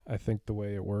I think the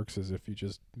way it works is if you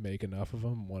just make enough of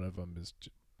them, one of them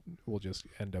will just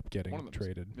end up getting One of them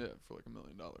traded. Yeah, for like $1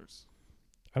 million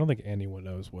I don't think anyone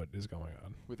knows what is going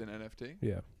on. with an NFT.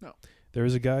 Yeah. No. There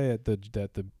was a guy at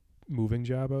the moving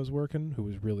job I was working who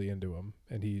was really into him,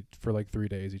 and he for like 3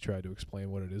 days he tried to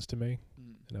explain what it is to me,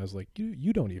 and I was like,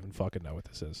 you don't even fucking know what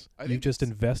this is. You just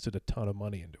invested a ton of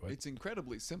money into it. It's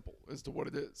incredibly simple as to what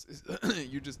it is.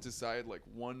 You just decide like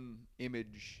one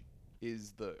image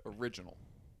is the original,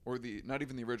 or the not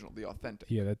even the original, the authentic.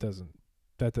 Yeah, that doesn't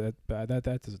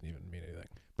even mean anything.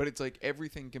 But it's like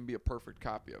everything can be a perfect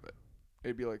copy of it.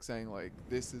 It'd be like saying like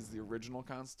this is the original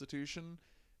Constitution,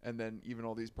 and then even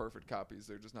all these perfect copies,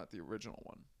 they're just not the original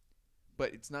one.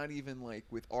 But it's not even like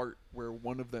with art where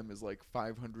one of them is like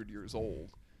 500 years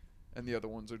old, and the other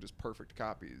ones are just perfect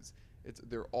copies.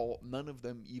 None of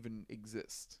them even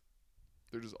exist.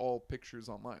 They're just all pictures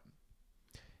online.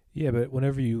 Yeah, but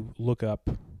whenever you look up,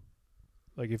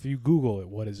 like if you Google it,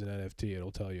 what is an NFT, it'll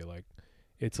tell you like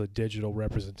it's a digital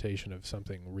representation of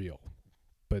something real.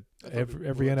 But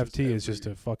every NFT is just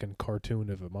a fucking cartoon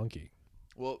of a monkey.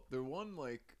 Well, there one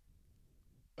like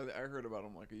I heard about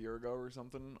him like a year ago or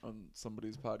something on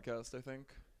somebody's podcast. I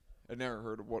think I never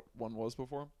heard of what one was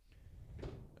before.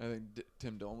 I think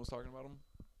Tim Dillon was talking about him.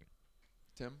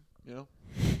 Tim, you know.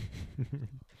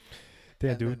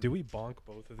 Dan, did we bonk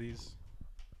both of these?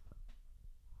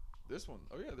 This one,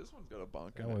 oh yeah, this one's got a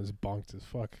bonk. That one's bonked as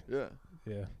fuck. Yeah.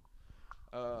 Yeah.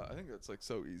 I think that's like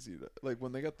so easy to like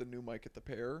when they got the new mic at the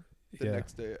Pear. The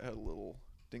next day it had a little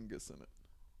dingus in it.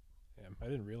 Damn, I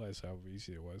didn't realize how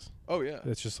easy it was. Oh yeah.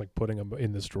 It's just like putting them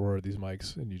in this drawer, these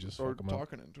mics, and you just fuck them up. Or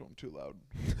talking into them too loud.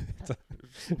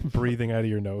 Breathing out of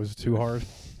your nose too hard.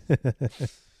 You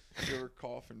ever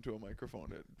cough into a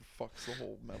microphone, it fucks the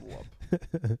whole metal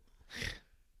up.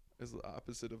 It's the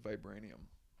opposite of vibranium.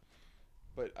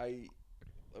 But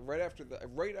right after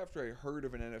I heard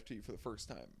of an NFT for the first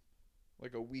time,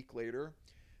 like a week later,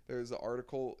 there was an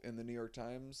article in the New York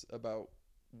Times about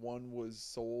one was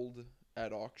sold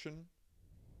at auction,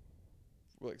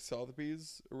 like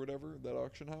Sotheby's or whatever, that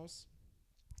auction house.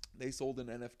 They sold an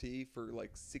NFT for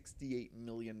like $68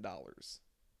 million.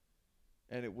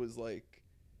 And it was like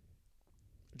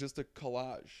just a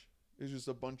collage. It was just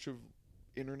a bunch of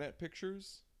internet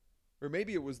pictures. Or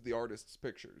maybe it was the artist's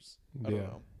pictures. I don't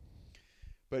know.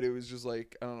 But it was just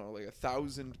like, I don't know, like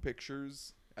 1,000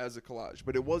 pictures as a collage.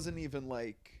 But it wasn't even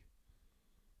like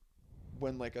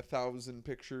when like 1,000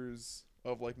 pictures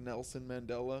of like Nelson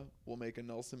Mandela will make a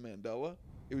Nelson Mandela.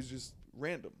 It was just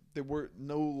random. There were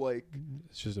no like...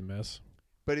 It's just a mess.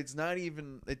 But it's not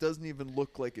even... It doesn't even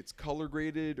look like it's color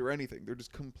graded or anything. They're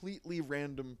just completely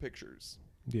random pictures.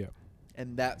 Yeah.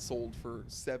 And that sold for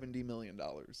 $70 million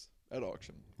at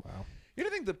auction. Wow. You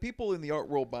don't think the people in the art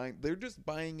world they're just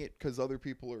buying it because other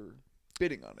people are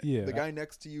bidding on it. Yeah. The guy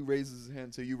next to you raises his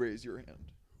hand, so you raise your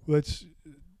hand.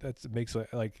 That makes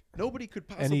like nobody could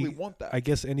possibly want that. I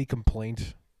guess any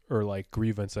complaint or like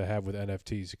grievance I have with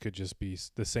NFTs, it could just be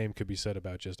the same could be said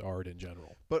about just art in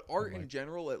general. But art in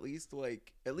general, at least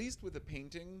with a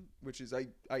painting, which is I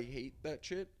hate that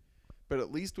shit, but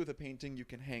at least with a painting you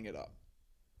can hang it up.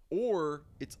 Or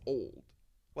it's old.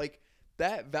 Like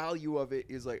that value of it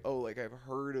is like, oh, like I've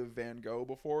heard of Van Gogh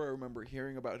before. I remember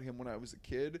hearing about him when I was a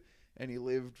kid, and he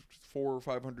lived 400 or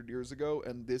 500 years ago,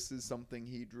 and this is something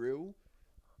he drew.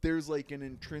 There's like an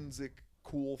intrinsic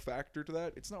cool factor to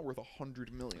that. It's not worth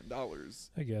 $100 million.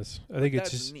 I guess. I think it's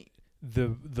just neat.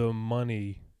 The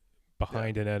money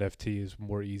behind an NFT is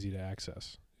more easy to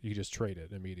access. You just trade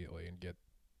it immediately and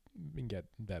get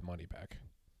that money back.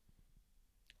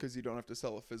 Because you don't have to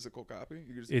sell a physical copy.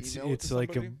 You just email it to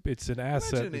like somebody. it's an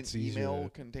asset. Imagine it's an easier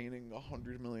email containing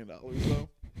 $100 million though.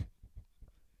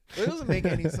 That doesn't make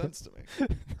any sense to me.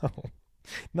 No.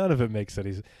 None of it makes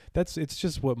any sense. It's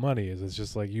just what money is. It's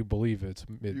just like you believe it's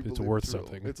worth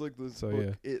something. It's like this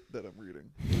book, It, that I'm reading.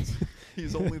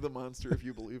 He's only the monster if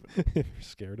you believe in him. You're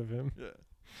scared of him? Yeah.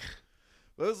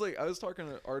 But I was talking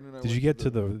to Arden and I. Did you get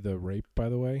to the rape, by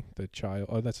the way? The child.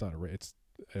 Oh, that's not a rape. It's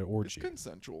an orgy. It's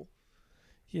consensual.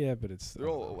 Yeah, but they're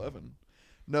all 11.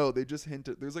 No, they just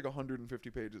hinted. There's like 150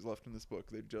 pages left in this book.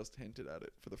 They just hinted at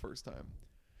it for the first time.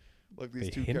 Like these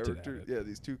two characters. Yeah,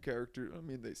 these two characters. I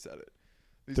mean, they said it.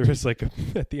 There's like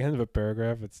at the end of a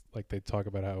paragraph, it's like they talk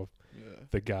about how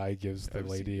the guy gives the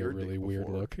lady a really weird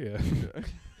look. Yeah.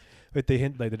 But they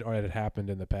hint that it happened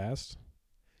in the past.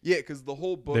 Yeah, because the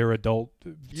whole book. Their adult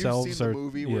you've selves seen the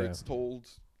movie where it's told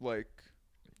like.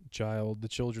 The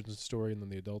children's story and then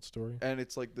the adult story. And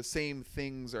it's like the same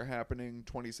things are happening.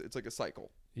 It's like a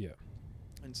cycle. Yeah.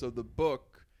 And so the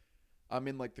book, I'm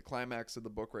in like the climax of the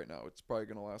book right now. It's probably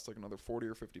going to last like another 40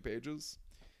 or 50 pages.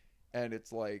 and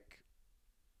it's like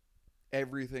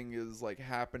everything is like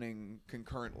happening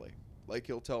concurrently. Like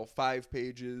he'll tell 5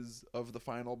 pages of the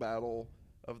final battle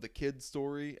of the kid's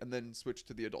story and then switch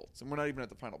to the adults. And we're not even at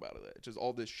the final battle yet. It's just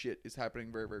all this shit is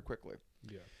happening very, very quickly.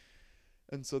 Yeah.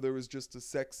 And so there was just a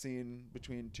sex scene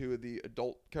between two of the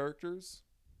adult characters,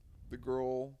 the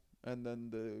girl and then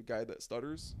the guy that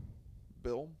stutters,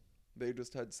 Bill. They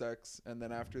just had sex, and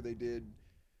then after they did,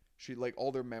 she like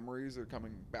all their memories are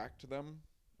coming back to them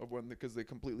of when because they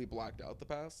completely blacked out the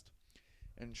past.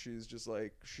 And she's just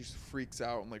like she freaks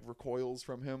out and like recoils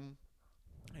from him,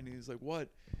 and he's like, "What?"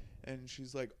 And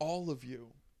she's like, "All of you."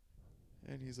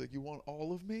 And he's like, "You want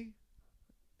all of me?"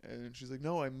 And she's like,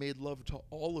 "No, I made love to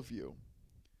all of you."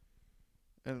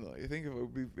 And like, I think if it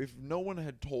would be, if no one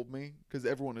had told me, because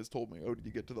everyone has told me, "Oh, did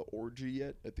you get to the orgy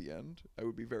yet?" At the end, I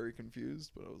would be very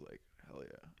confused. But I was like, "Hell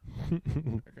yeah,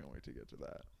 I can't wait to get to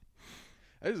that."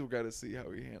 I just got to see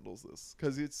how he handles this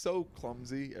because it's so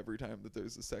clumsy every time that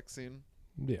there's a sex scene.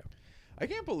 Yeah. I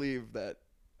can't believe that.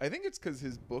 I think it's because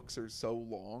his books are so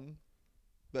long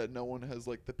that no one has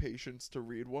like the patience to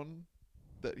read one,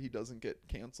 that he doesn't get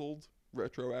canceled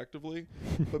retroactively.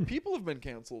 But people have been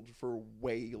canceled for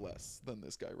way less than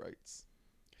this guy writes.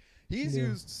 He's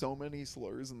used so many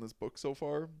slurs in this book so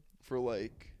far for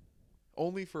like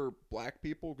only for black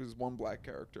people because one black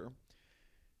character,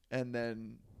 and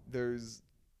then there's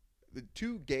the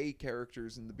two gay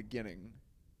characters in the beginning.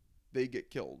 They get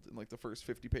killed in like the first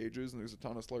 50 pages, and there's a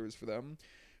ton of slurs for them.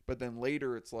 But then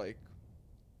later it's like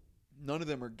none of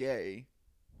them are gay,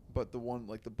 but the one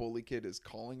like the bully kid is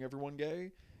calling everyone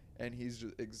gay, and he's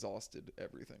just exhausted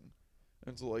everything.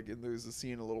 And so like and there's a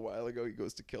scene a little while ago he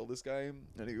goes to kill this guy,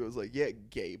 and he goes like, "Yeah,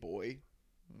 gay boy."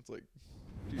 And it's like,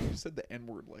 dude, you said the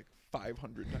N-word like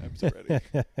 500 times already.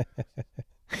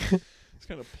 It's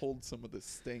kind of pulled some of the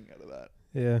sting out of that.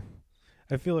 Yeah.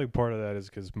 I feel like part of that is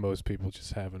because most people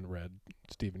just haven't read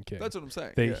Stephen King. That's what I'm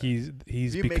saying. They yeah.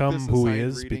 he's You make become this who he assigned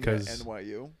is reading because at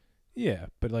NYU. yeah,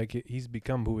 but like he's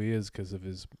become who he is because of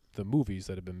the movies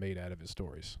that have been made out of his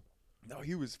stories. No,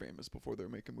 he was famous before they were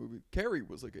making movies. Carrie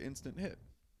was like an instant hit.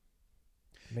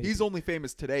 Maybe. He's only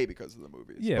famous today because of the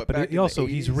movies. Yeah, but but back he in also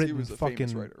the 80s, he's written he was a fucking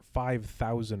famous writer.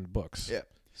 5,000 books. Yeah.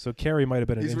 So Carrie might have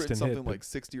been He's an written instant hit. something like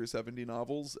 60 or 70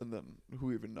 novels, and then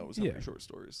who even knows how Yeah. many short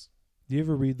stories? Do you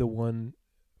ever read the one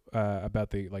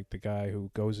about the guy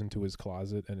who goes into his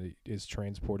closet and is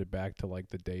transported back to like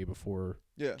the day before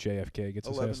Yeah. JFK gets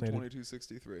assassinated?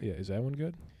 11/22/63. Yeah, is that one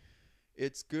good?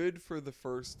 It's good for the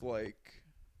first like.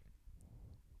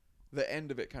 The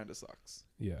end of it kind of sucks.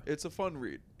 Yeah. It's a fun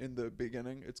read in the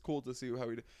beginning. It's cool to see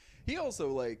how he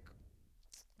also like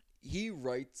he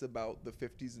writes about the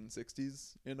 50s and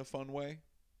 60s in a fun way.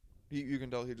 You can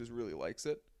tell he just really likes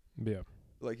it. Yeah.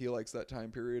 Like he likes that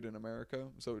time period in America.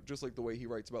 So just like the way he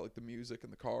writes about like the music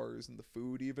and the cars and the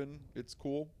food even, it's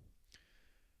cool.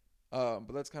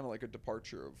 But that's kind of like a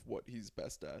departure of what he's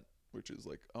best at, which is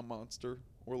like a monster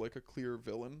or like a clear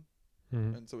villain.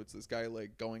 Mm-hmm. And so it's this guy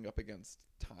like going up against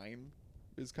time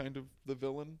is kind of the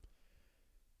villain.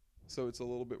 So it's a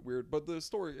little bit weird, but the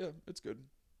story, yeah, it's good.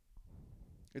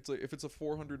 It's like if it's a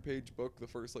 400-page book, the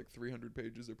first like 300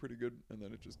 pages are pretty good, and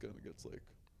then it just kind of gets like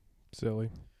silly.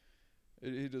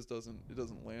 It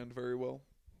doesn't land very well.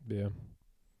 Yeah.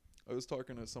 I was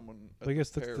talking to someone. I guess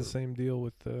that's the same deal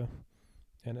with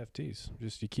NFTs.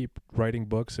 Just you keep writing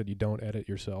books that you don't edit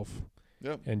yourself.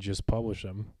 Yeah. And just publish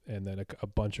them, and then a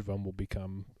bunch of them will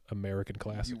become American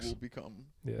classics. You will become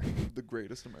the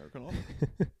greatest American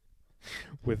author.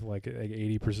 With like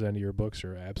 80% of your books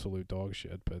are absolute dog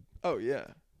shit, but oh yeah,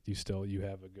 you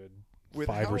have a good with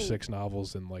 5 or 6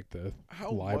 novels in like the how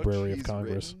Library much of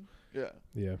Congress. Written,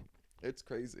 yeah, it's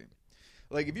crazy.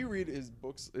 Like if you read his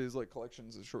books, his like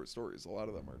collections of short stories, a lot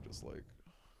of them are just like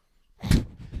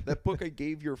that book I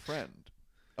gave your friend.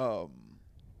 What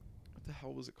the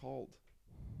hell was it called?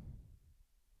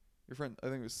 Your friend, I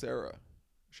think it was Sarah.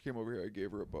 She came over here. I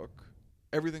gave her a book.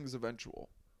 Everything's Eventual.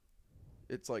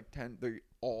 It's like 10. They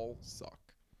all suck.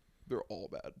 They're all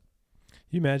bad.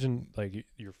 You imagine like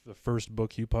the first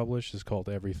book you publish is called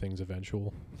Everything's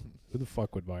Eventual. Who the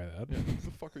fuck would buy that? Yeah, who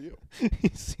the fuck are you? You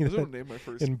see I that don't name my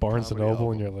first in Barnes and comedy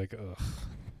Noble, album. and you're like, ugh.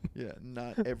 Yeah,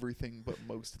 not everything, but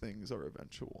most things are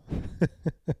eventual.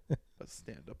 A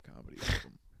stand-up comedy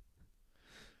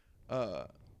album.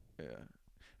 Yeah.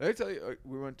 Did I tell you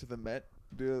we went to the Met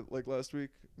like last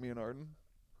week? Me and Arden.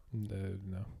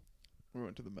 No. We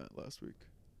went to the Met last week.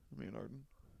 Me and Arden.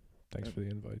 Thanks for the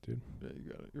invite, dude. Yeah, you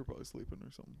got it. You're probably sleeping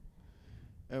or something.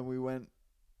 And we went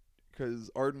because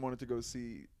Arden wanted to go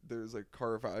see. There's a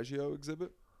Caravaggio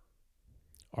exhibit.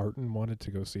 Arden wanted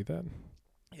to go see that?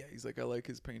 Yeah, he's like, I like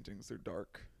his paintings. They're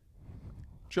dark.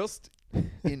 just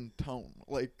in tone.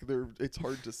 Like it's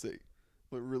hard to see.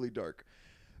 They're really dark.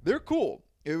 They're cool.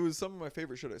 It was some of my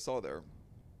favorite shit I saw there.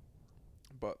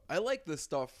 But I like the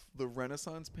stuff, the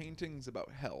Renaissance paintings about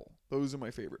hell. Those are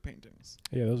my favorite paintings.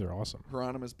 Yeah, those are awesome.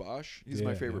 Hieronymus Bosch, he's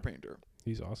my favorite painter.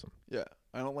 He's awesome. Yeah.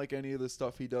 I don't like any of the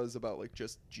stuff he does about like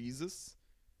just Jesus.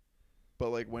 But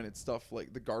like when it's stuff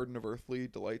like the Garden of Earthly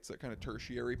Delights, that kind of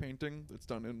tertiary painting that's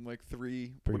done in like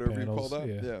three whatever panels, you call that.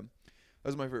 yeah.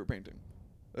 That's my favorite painting.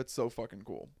 That's so fucking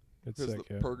cool. It's There's sick,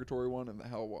 the Purgatory one and the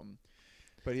Hell one.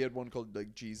 But he had one called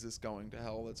like Jesus Going to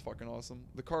Hell. That's fucking awesome.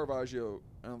 The Caravaggio,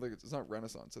 I don't think it's not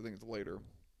Renaissance. I think it's later,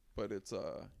 but it's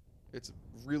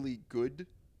really good.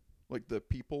 Like the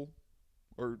people,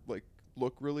 are like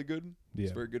look really good. Yeah.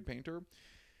 He's a very good painter,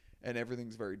 and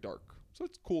everything's very dark. So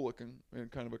it's cool looking and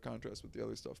kind of a contrast with the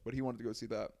other stuff. But he wanted to go see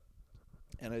that,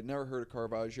 and I'd never heard of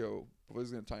Caravaggio. I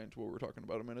was going to tie into what we were talking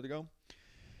about a minute ago.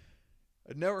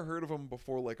 I'd never heard of him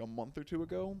before like a month or two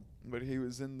ago, but he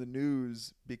was in the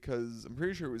news because I'm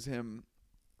pretty sure it was him.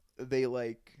 They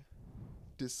like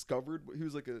discovered he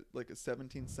was like a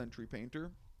 17th century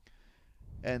painter,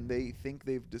 and they think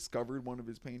they've discovered one of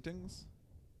his paintings.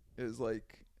 Is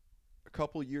like a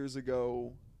couple years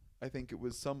ago, I think it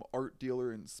was some art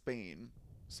dealer in Spain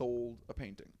sold a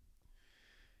painting.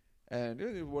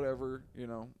 And whatever, you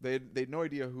know, they had no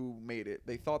idea who made it.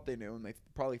 They thought they knew, and they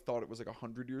probably thought it was like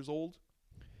 100 years old.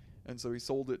 And so he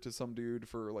sold it to some dude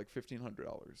for like $1,500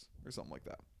 or something like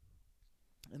that.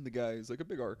 And the guy is like a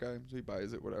big art guy, so he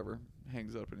buys it, whatever,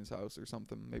 hangs it up in his house or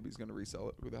something. Maybe he's going to resell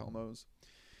it. Who the hell knows?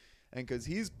 And because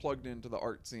he's plugged into the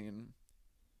art scene,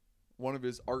 one of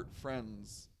his art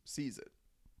friends sees it,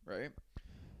 right?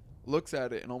 Looks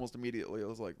at it and almost immediately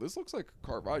was like, this looks like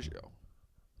Caravaggio.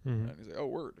 Mm-hmm. And he's like, oh,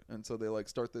 word. And so they like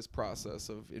start this process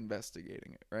of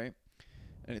investigating it, right?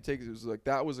 And it was like,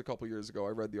 that was a couple years ago. I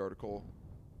read the article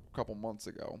a couple months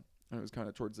ago, and it was kind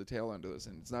of towards the tail end of this,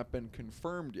 and it's not been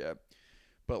confirmed yet,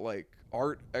 but like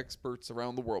art experts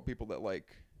around the world, people that like,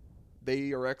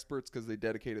 they are experts because they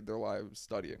dedicated their lives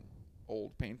studying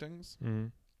old paintings. Mm-hmm.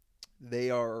 They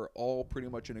are all pretty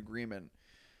much in agreement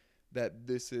that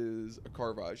this is a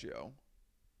Caravaggio.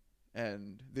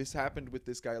 And this happened with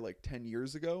this guy like 10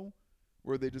 years ago,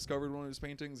 where they discovered one of his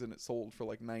paintings and it sold for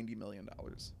like $90 million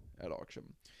at auction.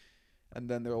 And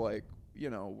then they're like, you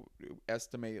know,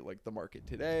 estimate like the market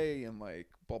today and like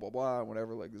blah, blah, blah, and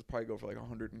whatever. Like this probably go for like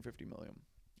 150 million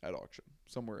at auction,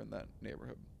 somewhere in that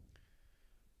neighborhood.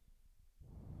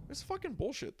 It's fucking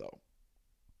bullshit though.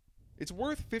 It's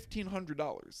worth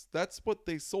 $1,500. That's what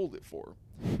they sold it for.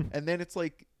 And then it's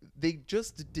like, they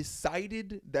just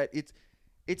decided that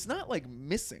it's not like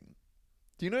missing.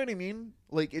 Do you know what I mean?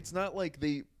 Like, it's not like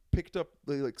they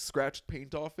like scratched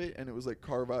paint off it and it was like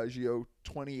Caravaggio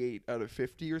 28 out of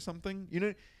 50 or something. You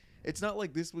know, it's not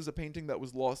like this was a painting that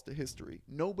was lost to history.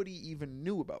 Nobody even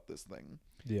knew about this thing.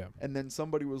 Yeah. And then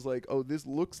somebody was like, oh, this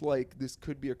looks like this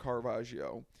could be a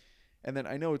Caravaggio. And then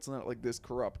I know it's not like this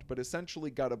corrupt, but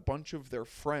essentially got a bunch of their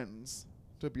friends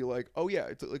to be like, oh yeah,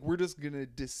 it's like, we're just going to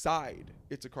decide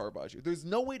it's a Caravaggio. There's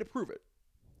no way to prove it.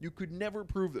 You could never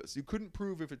prove this. You couldn't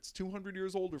prove if it's 200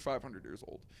 years old or 500 years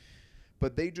old.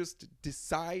 But they just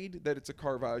decide that it's a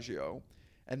Caravaggio,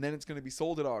 and then it's going to be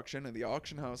sold at auction, and the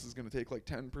auction house is going to take like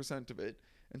 10% of it,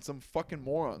 and some fucking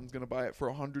moron's going to buy it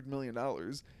for $100 million,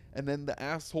 and then the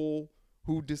asshole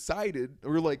who decided,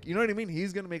 or like, you know what I mean?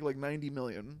 He's going to make like 90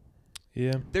 million.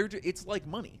 Yeah. It's like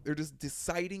money. They're just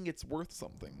deciding it's worth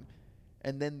something,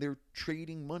 and then they're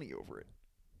trading money over it.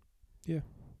 Yeah.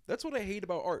 That's what I hate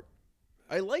about art.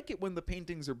 I like it when the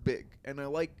paintings are big, and I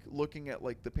like looking at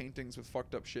like the paintings with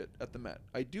fucked up shit at the Met.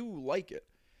 I do like it.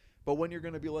 But when you're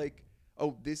going to be like,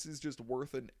 oh, this is just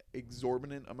worth an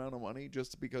exorbitant amount of money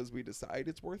just because we decide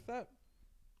it's worth that?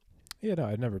 Yeah, no,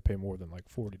 I'd never pay more than like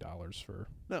 $40 for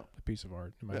a piece of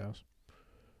art in my house.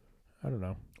 I don't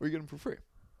know. Or you get them for free.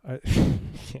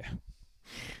 Yeah.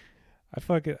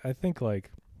 I think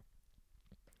like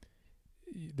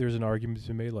there's an argument to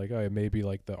be made like, oh, maybe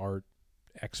like the art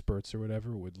experts or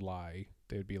whatever would lie.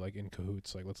 They would be like in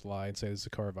cahoots, like let's lie and say this is a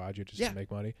Caravaggio just to make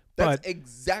money. That's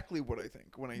exactly what I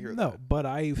think when I hear that. No, but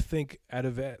I think out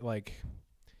of it, like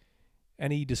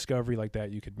any discovery like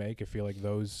that you could make, I feel like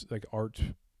those like art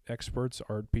experts,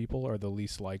 art people are the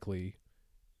least likely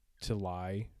to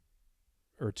lie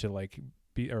or to like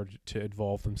or to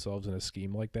involve themselves in a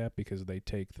scheme like that, because they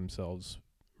take themselves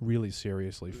really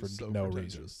seriously for no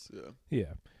reason.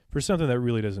 Yeah, for something that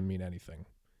really doesn't mean anything.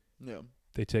 Yeah.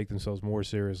 They take themselves more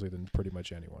seriously than pretty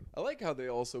much anyone. I like how they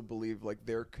also believe like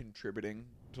they're contributing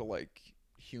to like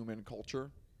human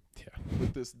culture. Yeah.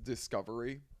 With this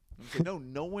discovery.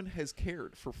 No one has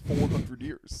cared for 400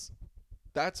 years.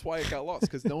 That's why it got lost,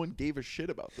 because no one gave a shit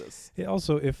about this.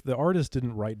 Also, if the artist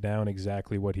didn't write down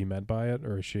exactly what he meant by it,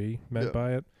 or she meant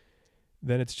by it,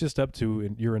 then it's just up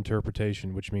to your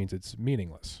interpretation, which means it's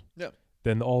meaningless. Yeah.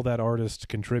 Then all that artist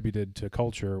contributed to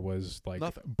culture was like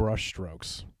Nothing. brush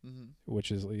strokes, Mm-hmm.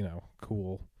 which is,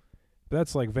 cool. But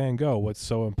that's like Van Gogh. What's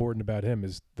so important about him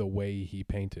is the way he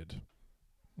painted,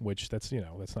 which that's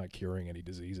not curing any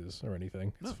diseases or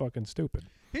anything. It's fucking stupid.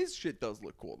 His shit does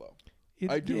look cool, though. It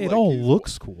I do. It like all his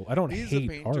looks cool. I don't He's hate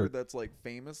a painter art. that's like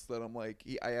famous. That I'm like,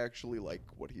 I actually like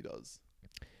what he does.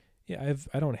 Yeah,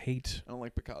 I don't hate. I don't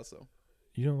like Picasso.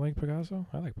 You don't like Picasso?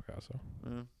 I like Picasso.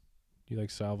 Yeah. You like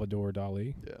Salvador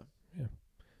Dali? Yeah.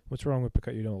 What's wrong with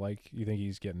Picasso? You think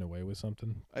he's getting away with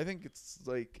something? I think it's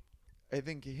like, I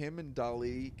think him and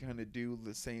Dali kind of do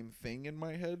the same thing in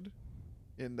my head,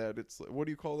 in that it's like, what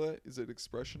do you call that? Is it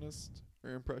expressionist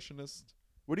or impressionist?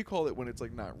 What do you call it when it's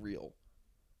like not real?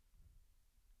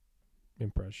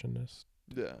 Impressionist.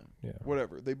 Yeah. Yeah.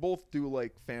 Whatever. They both do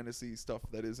like fantasy stuff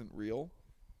that isn't real.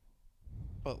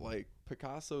 But like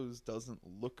Picasso's doesn't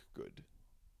look good.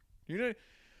 You know,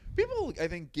 people I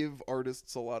think give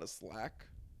artists a lot of slack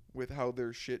with how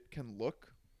their shit can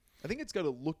look. I think it's got to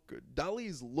look good.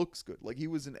 Dali's looks good. Like he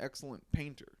was an excellent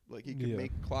painter. Like he could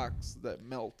make clocks that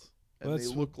melt. And they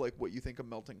look like what you think a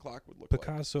melting clock would look like.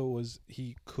 Picasso was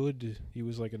he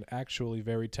was like an actually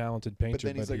very talented painter. But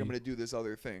then he's like, I'm going to do this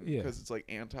other thing because it's like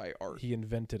anti-art. He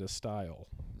invented a style.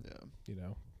 Yeah.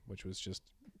 Which was just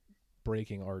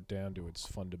breaking art down to its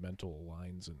fundamental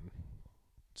lines and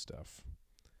stuff.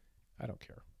 I don't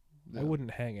care. I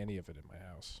wouldn't hang any of it in my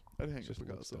house. I'd hang a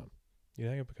Picasso. You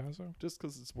hang a Picasso? Just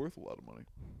because it's worth a lot of money.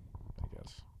 I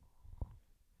guess.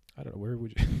 I don't know. Where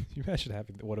would you? You imagine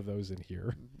having one of those in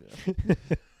here?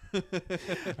 Yeah.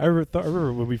 I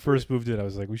remember when we first moved in, I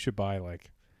was like, we should buy like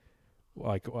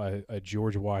a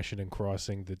George Washington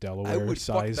crossing the Delaware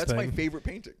size that's thing. my favorite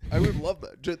painting. I would love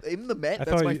that. Just in the Met,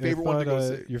 that's my favorite one to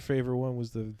go see. Your favorite one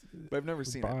was But I've never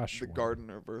seen Bosch it. The one. Garden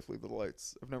of Earthly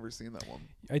Delights. I've never seen that one.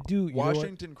 I do. You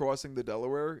Washington crossing the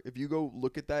Delaware. If you go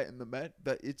look at that in the Met,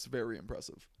 it's very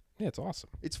impressive. Yeah, it's awesome.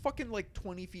 It's fucking like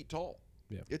 20 feet tall.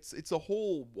 Yeah. It's a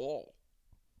whole wall.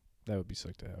 That would be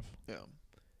sick to have. Yeah.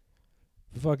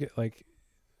 Fuck it, like.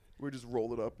 We just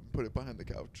roll it up and put it behind the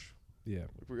couch. Yeah.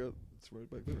 It's right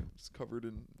back there. It's covered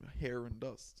in hair and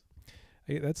dust.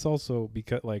 That's also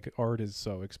because like art is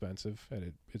so expensive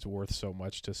and it's worth so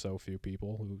much to so few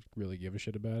people who really give a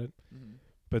shit about it. Mm-hmm.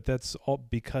 But that's all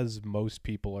because most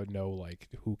people know like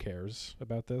who cares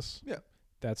about this. Yeah.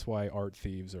 That's why art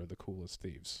thieves are the coolest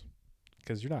thieves,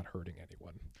 because you're not hurting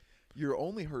anyone. You're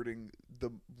only hurting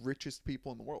the richest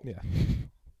people in the world. Yeah.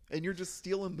 And you're just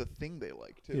stealing the thing they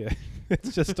like, too. Yeah.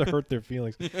 It's just to hurt their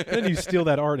feelings. And then you steal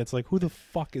that art and it's like, who the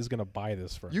fuck is going to buy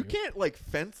this from you? You can't, like,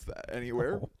 fence that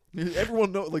anywhere. No.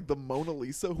 Everyone knows, like, the Mona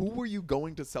Lisa. Who were you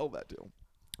going to sell that to?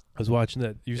 I was watching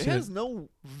that. It has no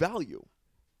value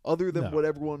other than No. what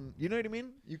everyone... You know what I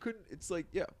mean? You couldn't... It's like,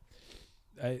 yeah.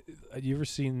 You ever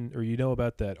seen or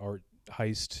about that art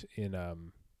heist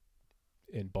in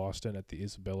Boston at the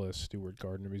Isabella Stewart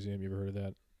Gardner Museum? You ever heard of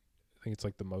that? I think it's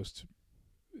like the most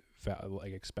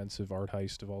expensive art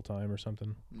heist of all time or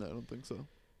something. No, I don't think so.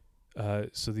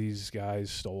 So these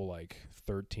guys stole like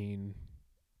 13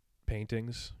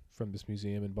 paintings from this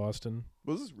museum in Boston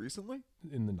Was this recently?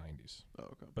 in the 90s, Oh,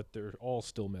 okay. but they're all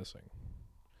still missing.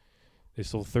 They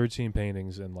stole 13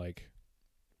 paintings and like,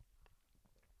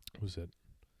 what was it?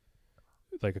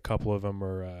 Like a couple of them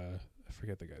are I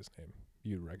forget the guy's name.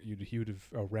 He would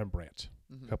have Rembrandt.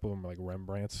 Mm-hmm. A couple of them are like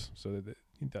Rembrandts. So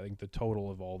I think the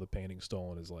total of all the paintings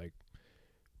stolen is like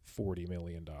 $40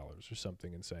 million or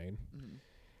something insane. Mm-hmm.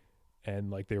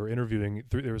 And like they were interviewing,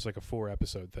 there was like a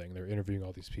 4-episode thing. They were interviewing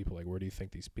all these people, like, where do you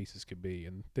think these pieces could be?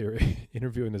 And they were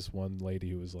interviewing this one lady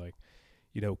who was like,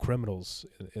 criminals,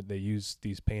 they use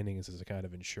these paintings as a kind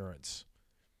of insurance.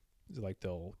 Like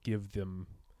they'll give them,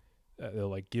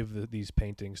 these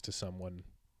paintings to someone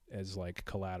as like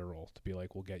collateral to be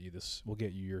like, we'll get you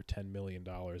your $10 million,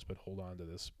 but hold on to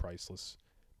this priceless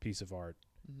piece of art.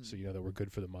 Mm-hmm. So that we're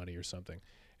good for the money or something.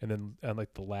 And then on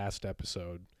like the last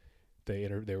episode, they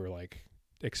were like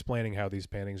explaining how these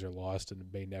paintings are lost and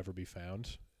may never be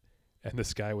found. And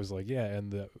this guy was like, yeah,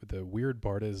 and the weird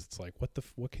part is it's like,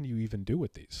 what can you even do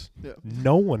with these? Yeah.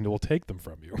 No one will take them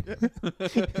from you.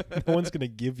 No one's going to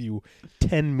give you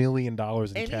 $10 million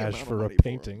in Any cash amount of for a money for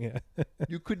painting. Yeah.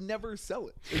 You could never sell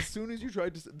it. As soon as you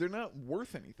tried to, they're not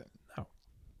worth anything. No.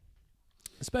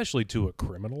 Especially to a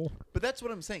criminal. But that's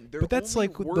what I'm saying. They're But that's only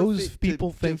like worth those it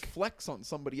people to think- flex on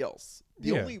somebody else. The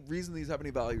Yeah. only reason these have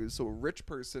any value is so a rich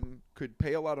person could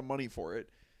pay a lot of money for it,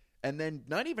 and then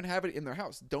not even have it in their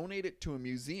house, donate it to a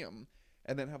museum,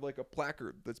 and then have like a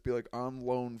placard that's be like on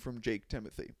loan from Jake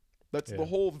Timothy. That's Yeah. the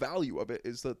whole value of it,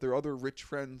 is that their other rich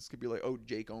friends could be like, oh,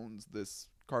 Jake owns this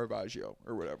Caravaggio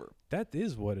or whatever. That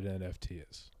is what an NFT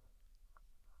is.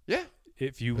 Yeah.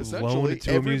 If you loan Essentially, it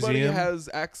to a everybody museum, has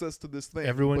access to this thing.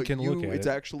 everyone but can look at it's it.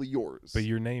 actually yours. but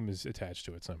your name is attached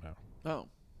to it somehow. Oh,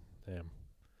 Damn.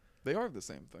 they are the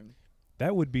same thing.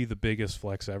 That would be the biggest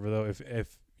flex ever, though.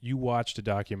 If you watched a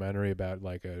documentary about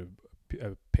like a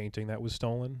painting that was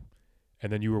stolen,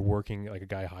 and then you were working, like a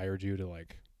guy hired you to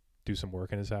like do some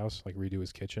work in his house, like redo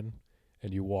his kitchen,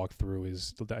 and you walk through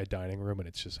his dining room and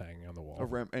it's just hanging on the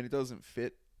wall. And it doesn't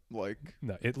fit like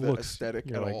No, it the looks aesthetic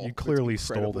you're at like, all. you clearly It's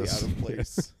stole incredibly this. out of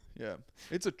place. Yeah,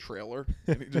 it's a trailer,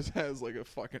 and it just has like a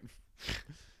fucking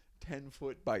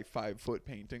 10-foot by 5-foot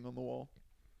painting on the wall.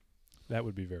 That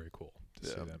would be very cool to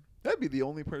see that. That'd be the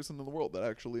only person in the world that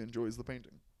actually enjoys the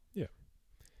painting.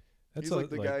 That's He's like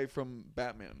the guy from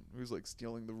Batman who's like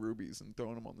stealing the rubies and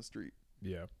throwing them on the street.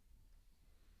 Yeah.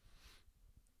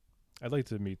 I'd like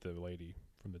to meet the lady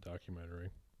from the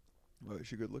documentary. Oh, is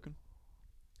she good looking?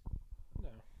 No.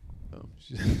 Oh.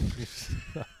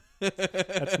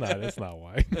 That's not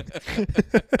why.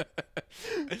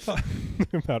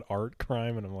 About art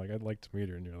crime, and I'm like, I'd like to meet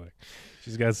her, and you're like,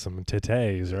 she's got some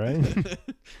titties, right?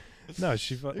 No,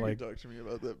 she You like. can talk to me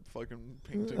about that fucking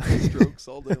painting strokes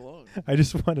all day long. I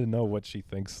just want to know what she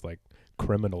thinks like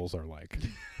criminals are like.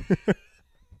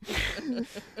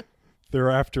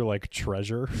 They're after like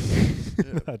treasure,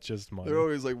 not just money. They're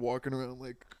always like walking around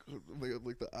like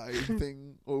the eye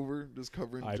thing over, just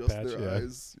covering Eye just patch, their yeah.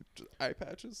 eyes. Eye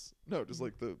patches? No, just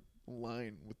like the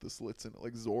line with the slits in it,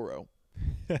 like Zorro.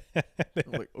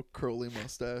 Like a curly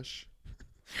mustache.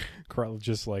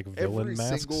 Just like villain Every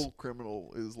masks single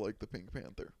criminal is like the Pink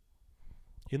Panther.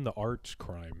 in the art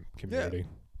crime community.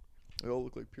 They all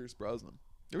look like Pierce Brosnan.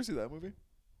 You ever see that movie?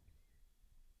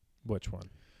 Which one?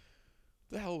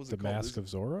 The hell was The it called? Mask of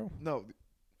Zorro? No.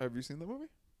 Have you seen that movie?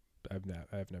 I've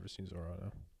never seen Zorro.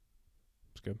 No,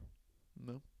 it's good.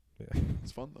 No. Yeah.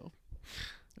 It's fun though.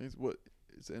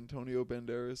 It's Antonio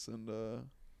Banderas and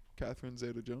Catherine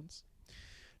Zeta-Jones.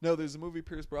 No, there's a movie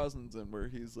Pierce Brosnan's in where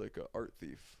he's like an art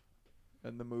thief,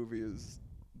 and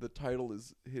the title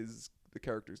is the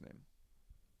character's name,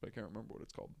 but I can't remember what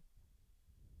it's called.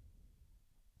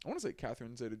 I want to say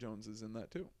Catherine Zeta-Jones is in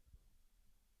that too.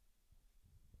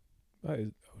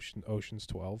 Ocean's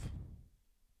 12.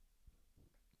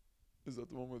 Is that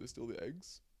the one where they steal the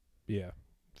eggs? Yeah,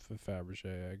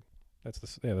 Fabergé egg. That's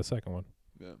the second one.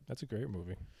 Yeah. That's a great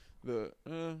movie.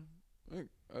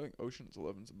 I think Ocean's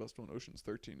 11's the best one. Ocean's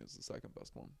 13 is the second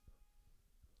best one.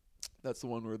 That's the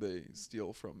one where they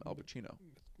steal from Al Pacino.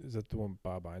 Is that the one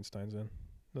Bob Einstein's in?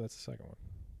 No, that's the second one.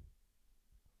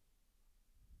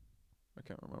 I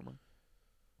can't remember.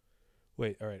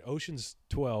 Wait, all right. Ocean's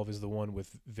 12 is the one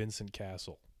with Vincent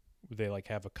Castle. They like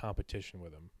have a competition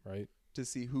with him, right? To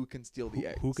see who can steal the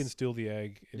eggs. Who can steal the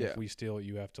egg? And Yeah. if we steal it,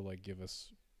 you have to like give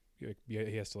us. Yeah,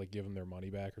 he has to like give them their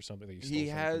money back or something. That you stole He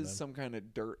something from them. has some kind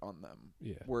of dirt on them.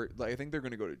 Yeah. Where like, I think they're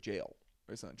going to go to jail,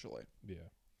 essentially. Yeah.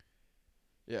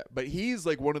 Yeah, but he's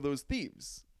like one of those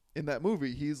thieves. In that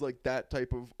movie, he's like that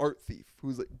type of art thief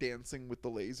who's like dancing with the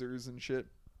lasers and shit.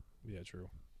 Yeah. True.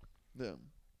 Yeah.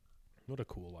 What a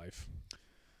cool life.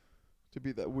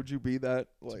 Would you be that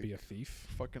To be a like thief.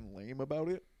 fucking lame about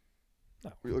it?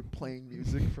 No. Where you're like playing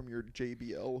music from your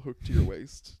JBL hooked to your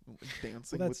waist, and, like,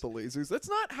 dancing with the lasers. That's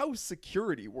not how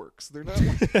security works. They're not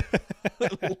like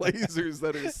lasers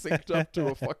that are synced up to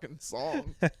a fucking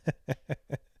song. That'd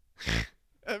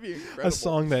be incredible. A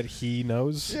song that he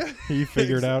knows. Yeah. He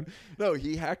figured out. No,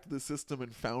 he hacked the system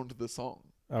and found the song.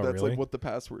 Oh, That's really? like what the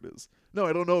password is. No,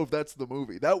 I don't know if that's the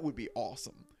movie. That would be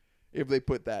awesome if they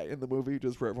put that in the movie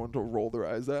just for everyone to roll their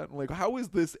eyes at. Like, how is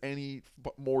this any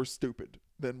more stupid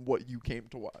than what you came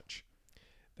to watch?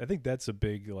 I think that's a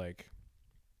big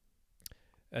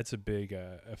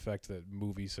effect that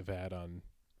movies have had on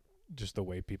just the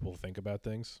way people think about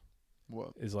things.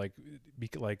 What? Is like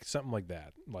something like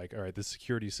that. Like, all right, the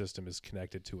security system is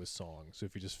connected to a song. So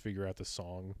if you just figure out the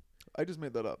song, I just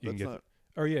made that up. You can That's get not.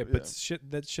 oh yeah, but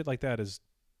Yeah. shit like that is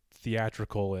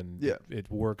theatrical and Yeah. it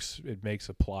works. It makes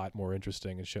a plot more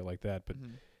interesting and shit like that. But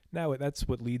Mhm. now that's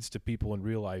what leads to people in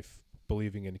real life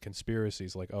believing in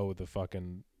conspiracies. Like, oh,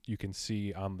 you can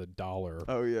see on the dollar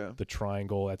Oh yeah. the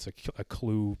triangle. That's a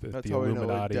clue that That's the how I know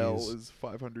Illuminati Adele is. is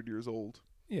 500 years old.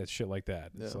 Yeah, it's shit like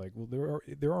that. It's Yeah. like, well,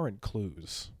 there aren't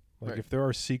clues. Like, Right. if there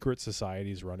are secret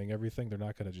societies running everything, they're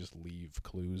not going to just leave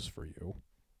clues for you.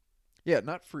 Yeah,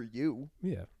 not for you.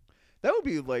 Yeah. That would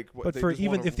be like what. But they for just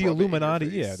even wanna if the rub it in your Illuminati,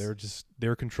 yeah, face.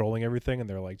 they're controlling everything, and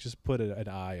they're like, just put an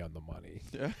eye on the money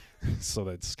Yeah. so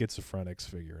that schizophrenics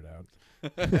figure it out.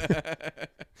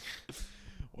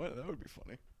 What? That would be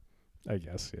funny. I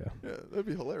guess, yeah. Yeah, that'd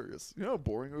be hilarious. You know how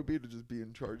boring it would be to just be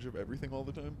in charge of everything all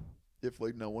the time? If,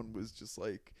 like, no one was just,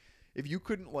 like... If you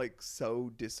couldn't, like,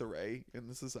 sow disarray in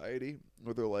the society,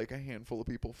 where they're, like, a handful of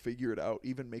people figure it out,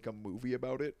 even make a movie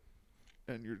about it,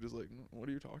 and you're just like, what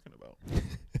are you talking about?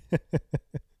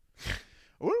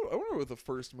 I wonder what the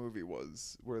first movie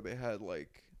was where they had,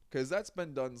 like... Because that's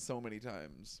been done so many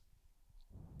times.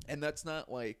 And that's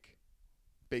not, like,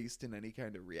 based in any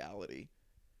kind of reality.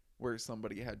 Where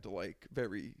somebody had to, like,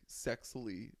 very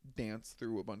sexily dance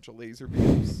through a bunch of laser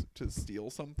beams to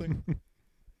steal something. But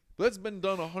that's been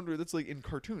done 100. That's, like, in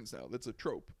cartoons now. That's a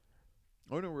trope.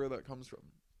 I don't know where that comes from.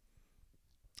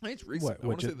 I think it's recent. I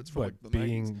want to say that's from, like, the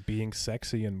 90s. Being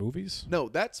sexy in movies? No,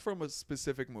 that's from a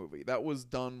specific movie. That was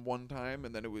done one time,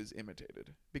 and then it was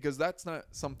imitated. Because that's not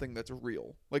something that's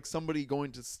real. Like, somebody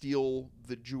going to steal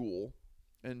the jewel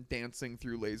and dancing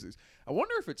through lasers. I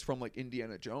wonder if it's from, like,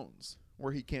 Indiana Jones,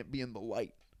 where he can't be in the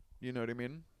light. You know what I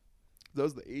mean? That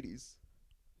was the 80s.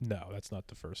 No, that's not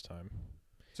the first time.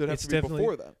 So it'd have to be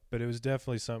before that. But it was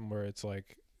definitely something where it's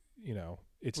like, you know,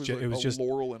 it was like just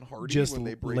Laurel and Hardy just when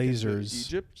they break lasers. into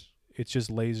Egypt. It's just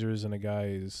lasers and a guy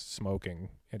is smoking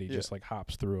and he just like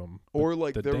hops through them. Or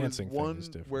like the there was dancing one thing is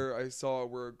different. where I saw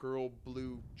where a girl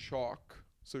blew chalk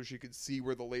so she could see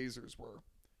where the lasers were.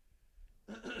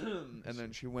 And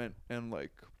then she went and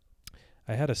like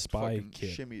I had a spy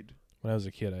kit. Shimmied. When I was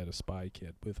a kid, I had a spy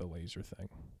kit with a laser thing.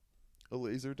 A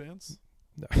laser dance?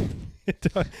 No.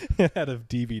 It had a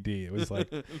DVD. It was like,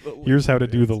 here's how to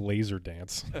do the laser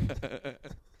dance.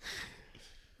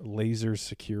 Laser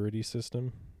security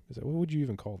system. Is that, what would you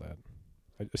even call that?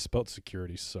 I spelled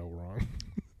security so wrong.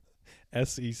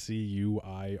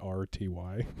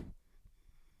 SECUIRTY.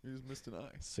 You just missed an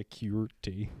eye.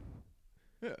 Security.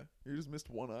 Yeah, you just missed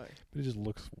one eye. But it just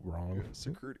looks wrong. Yeah,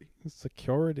 security.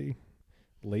 Security.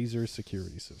 Laser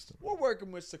security system. We're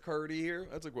working with security here.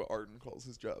 That's like what Arden calls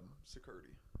his job.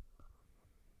 Security.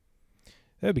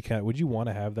 That'd be kind of, would you want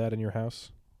to have that in your house?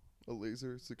 A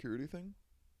laser security thing?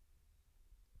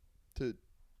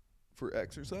 For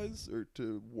exercise or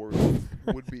to ward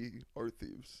off would-be art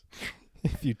thieves?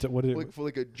 If you for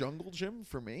like a jungle gym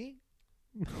for me?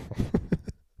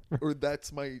 Or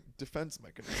that's my defense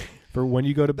mechanism. For when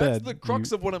you go to bed. That's the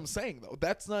crux of what I'm saying, though.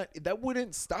 That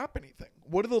wouldn't stop anything.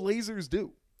 What do the lasers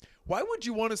do? Why would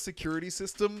you want a security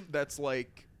system that's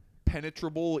like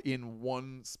penetrable in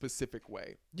one specific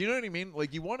way? Do you know what I mean?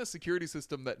 Like you want a security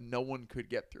system that no one could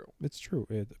get through. It's true.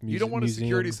 You don't want a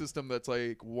security system that's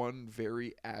like one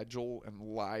very agile and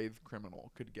lithe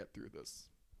criminal could get through this.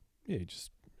 Yeah, you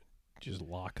just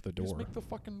lock the door. Just make the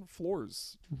fucking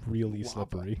floors really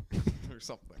slippery or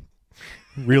something.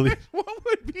 Really? What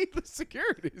would be the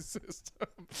security system?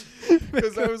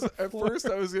 Because at first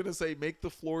I was gonna say make the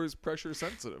floors pressure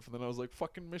sensitive, and then I was like,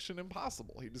 fucking Mission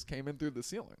Impossible. He just came in through the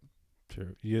ceiling.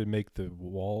 Sure. You gotta make the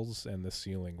walls and the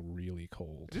ceiling really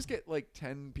cold. Just get like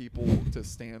 10 people to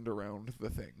stand around the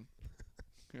thing,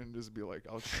 and just be like,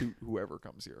 I'll shoot whoever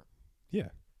comes here. Yeah.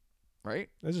 Right.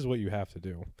 That's just what you have to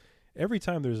do. Every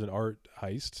time there's an art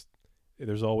heist,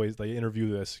 there's always they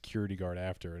interview the security guard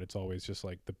after, and it's always just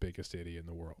like the biggest idiot in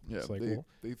the world. Yeah, it's like,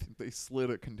 they slid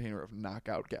a container of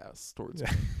knockout gas towards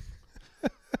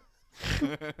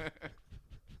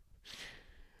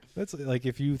That's like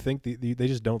if you think they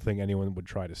just don't think anyone would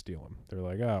try to steal them. They're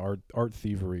like, art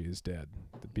thievery is dead.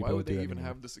 Why would they even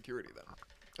have the security then?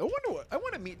 I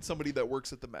want to meet somebody that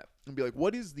works at the Met and be like,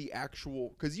 what is the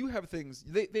actual? Because you have things.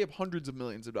 They have hundreds of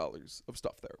millions of dollars of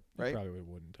stuff there, right? I probably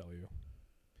wouldn't tell you.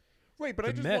 Right, but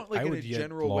I just want like in a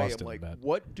general way. I'm like,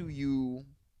 what do you?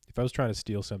 If I was trying to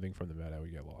steal something from the Met, I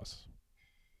would get lost.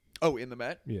 Oh, in the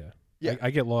Met? Yeah. Yeah.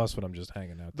 I get lost when I'm just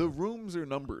hanging out there. The rooms are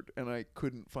numbered, and I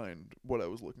couldn't find what I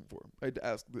was looking for. I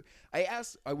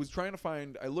was trying to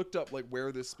find. I looked up like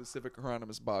where this specific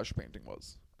Hieronymus Bosch painting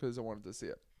was because I wanted to see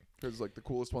it. Because like the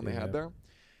coolest one they had there.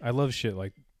 I love shit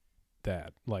like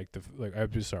that. Like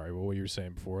I'm just sorry. What you were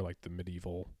saying before, like the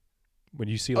medieval. When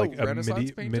you see like a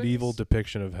medieval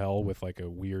depiction of hell with like a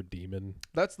weird demon,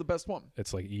 that's the best one.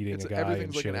 It's like eating a guy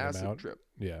everything's and like an shitting acid him out. trip.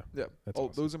 Yeah, yeah. That's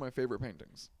awesome. Those are my favorite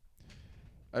paintings.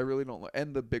 I really don't like,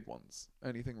 and the big ones.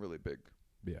 Anything really big.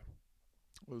 Yeah,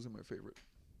 those are my favorite.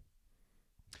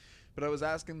 But I was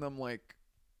asking them like,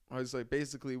 I was like,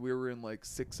 basically we were in like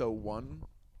 601,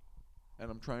 and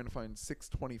I'm trying to find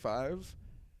 625,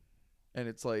 and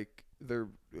it's like they're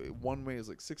one way is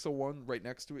like 601, right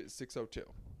next to it is 602.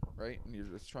 Right? And you're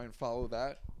just trying to follow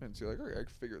that. And so you're like, okay, I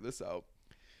can figure this out.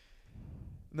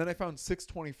 And then I found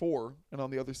 624, and on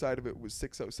the other side of it was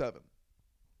 607.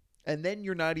 And then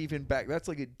you're not even back. That's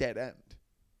like a dead end.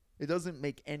 It doesn't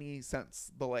make any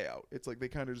sense, the layout. It's like they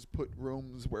kind of just put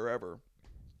rooms wherever.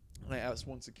 And I asked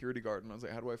one security guard, and I was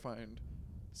like, how do I find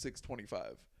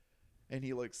 625? And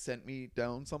he like sent me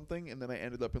down something, and then I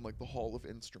ended up in like the Hall of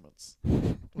Instruments.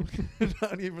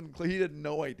 Not even, he had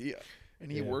no idea.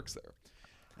 And he works there.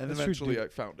 And That's eventually true, I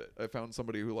found it. I found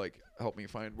somebody who like helped me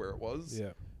find where it was.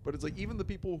 Yeah. But it's like even the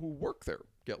people who work there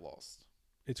get lost.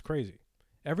 It's crazy.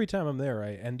 Every time I'm there,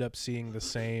 I end up seeing the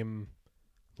same,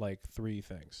 like, 3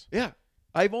 things. Yeah.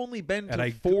 I've only been And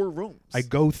to 4 rooms. I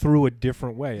go through a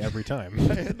different way every time.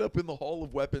 I end up in the Hall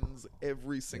of Weapons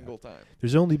every single time.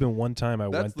 There's only been one time I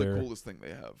went there. That's the coolest thing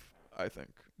they have, I think.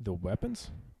 The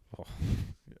weapons? Oh.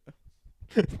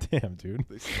 Yeah. Damn, dude.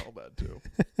 They smell bad too.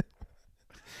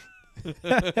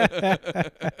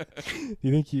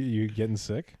 You think you're getting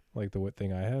sick? Like the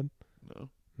thing I had? No.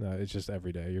 No, it's just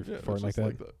every day. You're Yeah, farting it's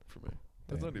like just that? for me.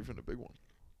 That's Damn. not even a big one.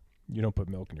 You don't put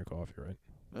milk in your coffee, right?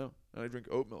 No. And I drink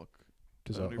oat milk.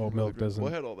 Does I don't even oat really milk drink- doesn't...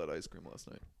 Well, I had all that ice cream last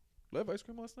night. Did I have ice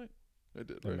cream last night? I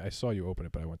did, I right? mean, I saw you open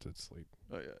it, but I went to sleep.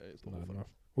 Oh, yeah. I ate the Not whole thing. enough.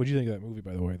 What do you think of that movie,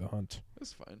 by the way, The Hunt?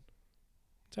 That's fine.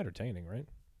 It's entertaining, right?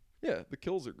 Yeah, the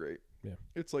kills are great. Yeah.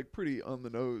 It's like pretty on the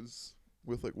nose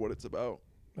with like what it's about.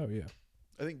 Oh, yeah.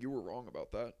 I think you were wrong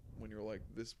about that when you were like,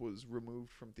 this was removed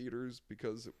from theaters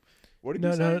because... What did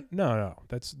No, you say? no.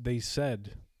 They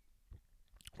said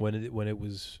when it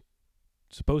was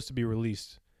supposed to be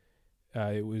released,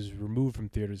 it was removed from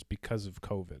theaters because of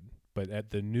COVID. But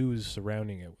at the news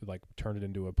surrounding it, like, turned it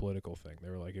into a political thing. They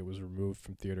were like, it was removed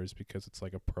from theaters because it's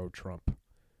like a pro-Trump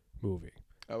movie.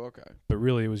 Oh, okay. But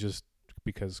really, it was just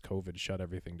because COVID shut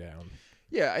everything down.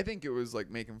 Yeah, I think it was like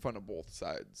making fun of both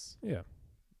sides. Yeah.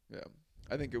 Yeah.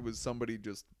 I think it was somebody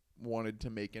just wanted to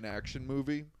make an action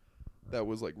movie that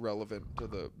was like relevant to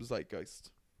the zeitgeist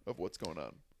of what's going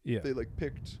on. Yeah. They like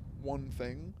picked one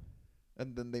thing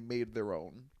and then they made their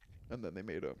own and then they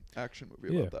made a action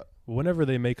movie about that. Whenever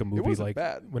they make a It movie wasn't like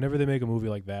bad. whenever they make a movie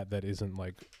like that isn't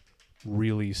like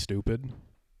really stupid,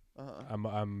 Uh-huh.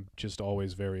 I'm just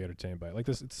always very entertained by it. Like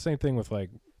this, it's the same thing with like,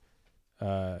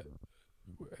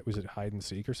 was it Hide and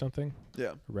Seek or something?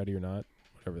 Yeah. Ready or Not,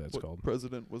 whatever that's What called.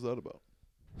 president was that about?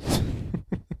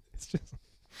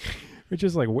 It's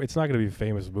just like it's not going to be a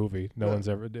famous movie. No Yeah.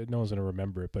 one's gonna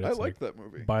remember it. But I it's liked like that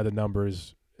movie. by the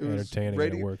numbers, It was entertaining,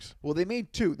 Ready- and it works. Well, they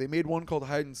made 2. They made one called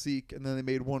Hide and Seek, and then they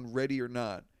made one Ready or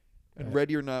Not. And Right.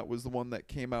 Ready or Not was the one that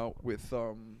came out with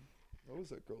what was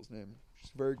that girl's name?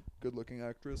 She's a very good-looking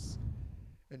actress,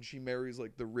 and she marries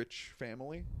like the rich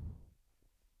family,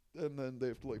 and then they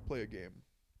have to like play a game,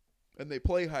 and they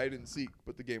play hide and seek,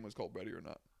 but the game was called Ready or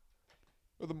Not,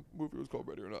 or the movie was called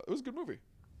Ready or Not. It was a good movie.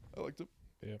 I liked it.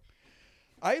 Yeah.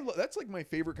 That's like my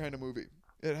favorite kind of movie.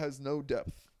 It has no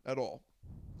depth at all.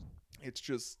 It's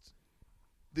just,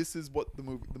 this is what the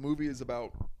movie is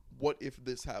about. What if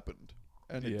this happened?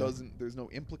 And it Yeah. doesn't, there's no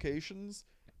implications.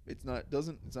 It's not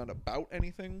about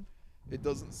anything. It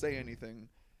doesn't say anything.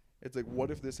 It's like, what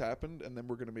if this happened? And then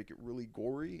we're going to make it really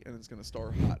gory and it's going to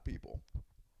star hot people.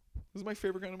 This is my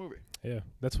favorite kind of movie. Yeah,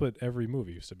 that's what every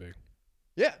movie used to be.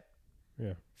 Yeah.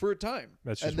 Yeah. For a time.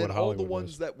 That's just and then what all the Hollywood ones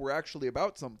was. that were actually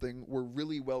about something were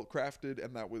really well crafted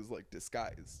and that was like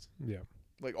disguised. Yeah.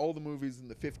 Like all the movies in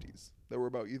the 50s that were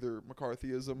about either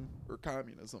McCarthyism or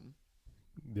communism.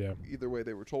 Yeah. Either way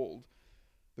they were told.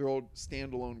 They're all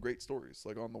standalone great stories,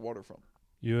 like On the Waterfront.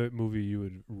 You know a movie you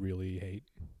would really hate?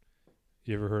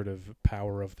 You ever heard of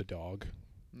Power of the Dog?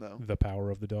 No. The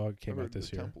Power of the Dog came I've out heard this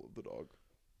the year. Temple of the Dog.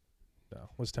 No.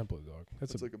 What's Temple of the Dog?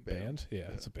 That's like a band. Yeah, Yeah.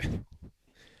 it's a band.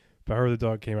 Power of the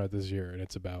Dog came out this year, and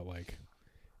it's about like,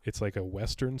 it's like a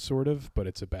Western sort of, but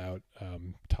it's about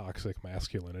toxic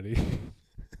masculinity.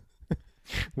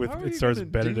 How are It you stars gonna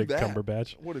do Benedict that?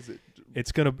 Cumberbatch. What is it?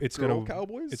 It's Girl gonna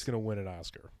Cowboys? it's gonna win an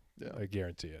Oscar. Yeah. I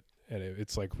guarantee it. And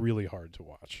it's like really hard to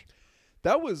watch.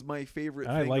 That was my favorite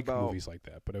And I thing like about movies like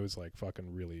that, but it was like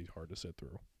fucking really hard to sit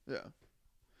through. Yeah.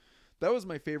 That was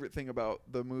my favorite thing about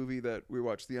the movie that we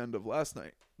watched the end of last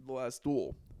night, The Last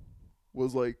Duel,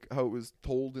 was like how it was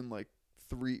told in like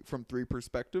from three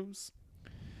perspectives.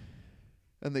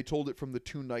 And they told it from the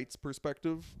two knights'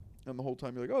 perspective. And the whole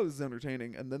time you're like, oh, this is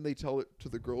entertaining. And then they tell it to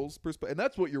the girl's perspective. And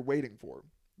that's what you're waiting for.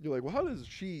 You're like, well, how does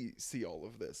she see all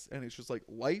of this? And it's just like,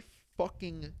 life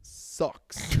fucking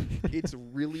sucks. It's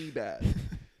really bad.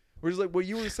 Which is like what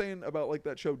you were saying about like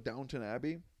that show Downton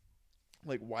Abbey.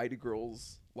 Like, why do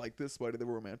girls like this? Why do they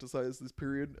romanticize this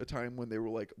period? A time when they were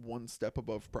like one step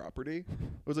above property.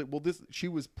 It was like, well, she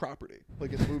was property.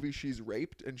 Like in the movie, she's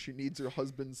raped and she needs her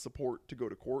husband's support to go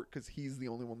to court because he's the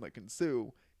only one that can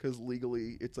sue because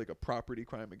legally it's like a property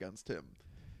crime against him.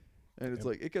 And it's Yep.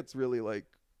 like, it gets really like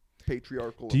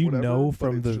patriarchal. Do you and whatever, know but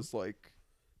from it's the- just like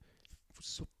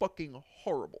fucking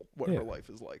horrible what Yeah. her life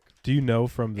is like. Do you know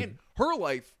from the? And her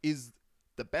life is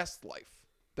the best life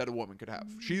that a woman could have.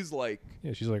 She's like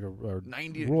Yeah, she's like a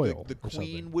 90. royal. The or queen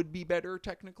something. would be better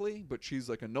technically, but she's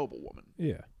like a noble woman.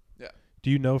 Yeah. Yeah. Do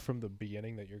you know from the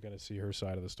beginning that you're going to see her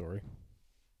side of the story?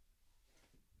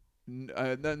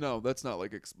 No, that's not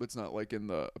like it's not like in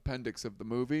the appendix of the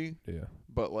movie, Yeah.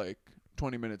 but like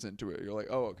 20 minutes into it, you're like,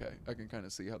 oh, okay, I can kind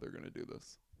of see how they're gonna do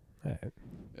this. All right.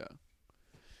 Yeah,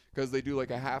 because they do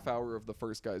like a half hour of the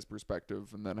first guy's perspective,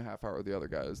 and then a half hour of the other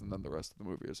guy's, and then the rest of the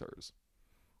movie is hers.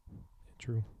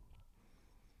 True.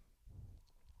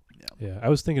 Yeah. Yeah, I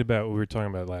was thinking about what we were talking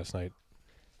about last night.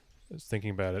 I was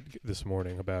thinking about it this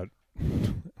morning about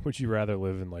would you rather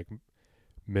live in like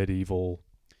medieval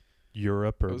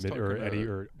Europe I or was mid, or talking any to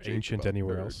or Jake ancient about-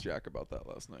 anywhere or else? Jack about that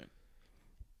last night.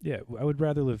 Yeah, I would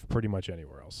rather live pretty much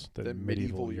anywhere else than Than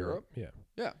medieval medieval Europe? Yeah.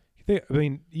 Yeah. I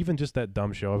mean, even just that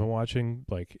dumb show I've been watching,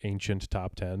 like Ancient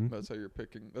Top 10. That's how you're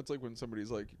picking. That's like when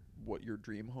somebody's like, "What your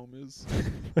dream home is?"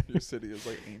 Your city is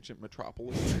like ancient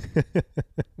metropolis.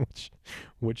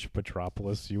 which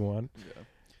metropolis you want? Yeah.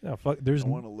 No, fuck. There's I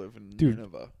want to live in dude.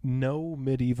 Nineveh. no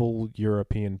medieval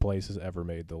European places ever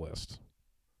made the list.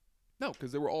 No,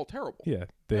 because they were all terrible. Yeah,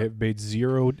 they Yeah. have made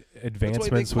zero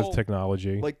advancements with call,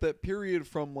 technology. Like that period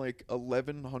from like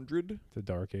 1100. The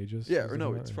Dark Ages. Yeah, is or it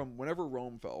no, not? it's from whenever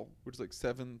Rome fell, which is like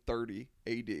 730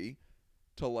 AD,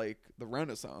 to like the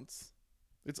Renaissance.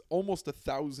 It's almost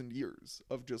 1,000 years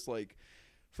of just like,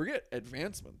 forget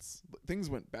advancements. Things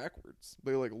went backwards.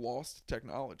 They like lost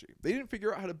technology. They didn't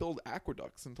figure out how to build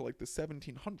aqueducts until like the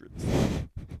 1700s.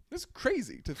 It's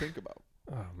crazy to think about.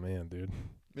 Oh man, dude.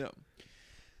 Yeah.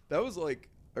 That was like,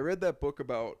 I read that book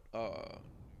about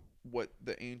what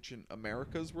the ancient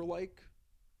Americas were like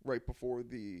right before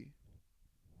the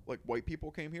like white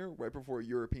people came here, right before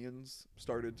Europeans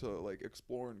started to like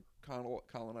explore and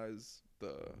colonize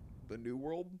the New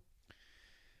World.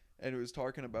 And it was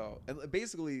talking about, and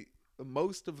basically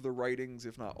most of the writings,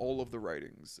 if not all of the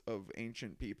writings of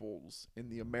ancient peoples in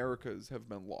the Americas have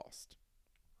been lost.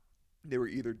 They were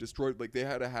either destroyed, like they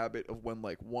had a habit of when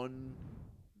like one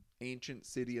ancient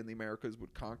city in the Americas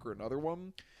would conquer another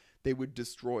one, they would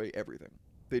destroy everything.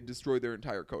 They'd destroy their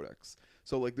entire codex.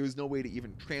 So like there's no way to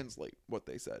even translate what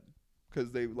they said,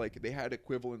 because they had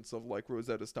equivalents of like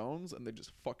Rosetta Stones, and they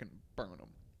just fucking burn them.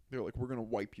 They're like, we're gonna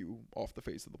wipe you off the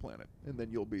face of the planet, and then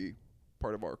you'll be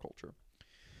part of our culture.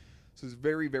 So there's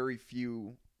very, very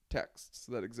few texts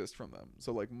that exist from them.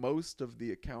 So like most of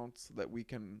the accounts that we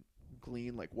can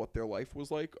glean like what their life was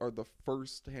like are the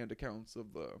first hand accounts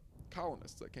of the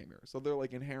colonists that came here. So they're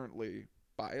like inherently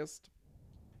biased.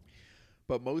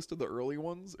 But most of the early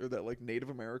ones are that like Native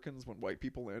Americans, when white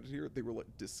people landed here, they were like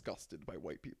disgusted by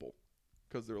white people.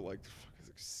 Because they're like, fuck,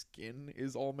 their skin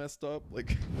is all messed up.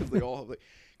 Like, because they all have like,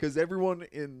 because everyone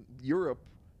in Europe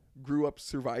grew up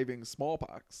surviving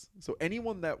smallpox. So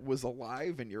anyone that was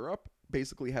alive in Europe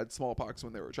basically had smallpox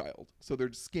when they were a child. So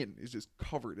their skin is just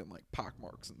covered in like pock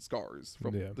marks and scars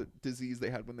from the disease they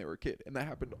had when they were a kid. And that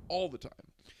happened all the time.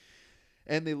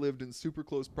 And they lived in super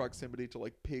close proximity to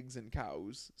like pigs and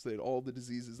cows. So they had all the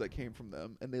diseases that came from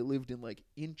them. And they lived in like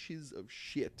inches of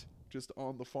shit just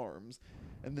on the farms.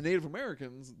 And the Native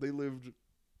Americans, they lived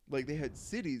like they had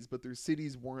cities, but their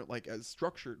cities weren't like as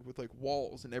structured with like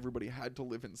walls and everybody had to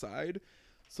live inside.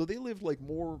 So they lived like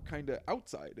more kind of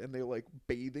outside, and they like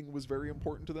bathing was very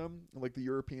important to them. And like the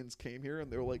Europeans came here and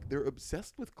they were like, they're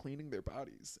obsessed with cleaning their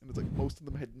bodies. And it's like most of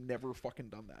them had never fucking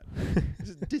done that. It's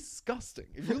just disgusting.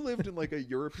 If you lived in like a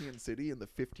European city in the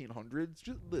 1500s,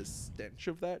 just the stench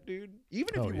of that, dude, even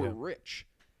if you were rich,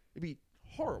 it'd be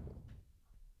horrible.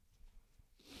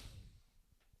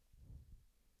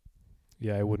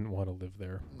 Yeah, I wouldn't want to live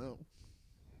there. No.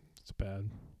 It's bad.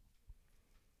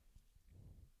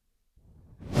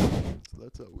 So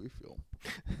that's how we feel.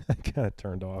 I kind of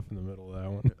turned off in the middle of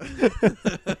that one.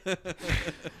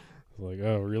 It's like,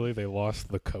 oh, really? They lost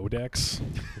the codex?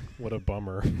 What a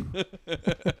bummer.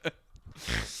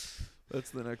 That's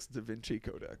the next Da Vinci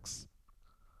Codex.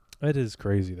 It is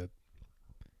crazy that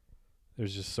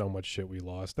there's just so much shit we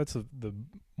lost. That's the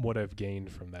what I've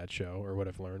gained from that show, or what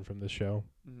I've learned from this show.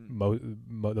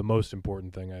 Mm-hmm. The most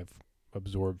important thing I've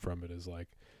absorbed from it is like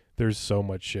there's so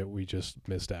much shit we just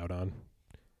missed out on.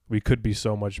 We could be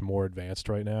so much more advanced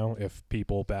right now if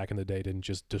people back in the day didn't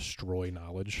just destroy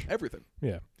knowledge. Everything.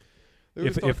 Yeah. There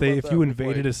was talk If about you that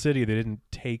invaded with, a city, they didn't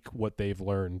take what they've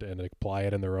learned and apply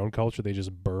it in their own culture. They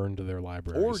just burned their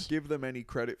libraries. or give them any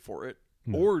credit for it,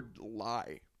 No. or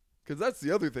lie. Because that's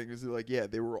the other thing is they're like, yeah,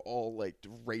 they were all like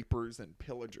rapers and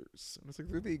pillagers. And it's like,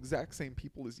 they're the exact same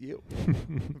people as you.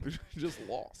 They're just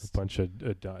A lost. bunch of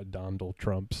Donald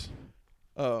Trumps.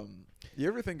 You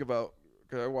ever think about?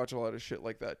 Cause I watch a lot of shit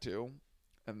like that too,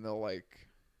 and they'll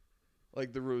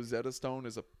like the Rosetta Stone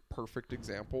is a perfect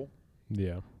example.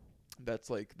 Yeah. That's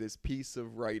like this piece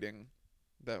of writing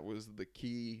that was the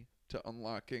key to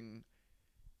unlocking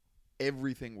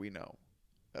everything we know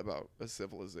about a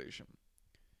civilization.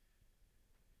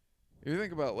 If you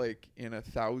think about like in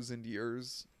 1,000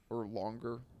 years or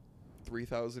longer,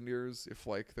 3,000 years, if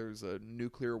like there's a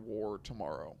nuclear war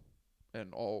tomorrow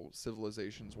and all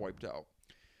civilizations wiped out,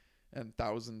 and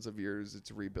thousands of years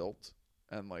it's rebuilt,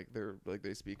 and like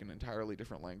they speak an entirely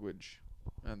different language,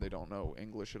 and they don't know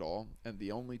English at all, and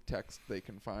the only text they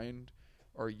can find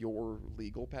are your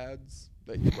legal pads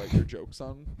that you write your jokes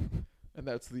on, and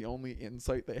that's the only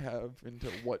insight they have into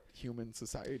what human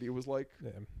society was like.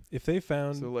 Yeah. If they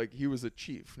found So like he was a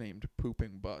chief named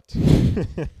Pooping Butt.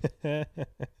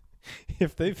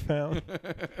 if they found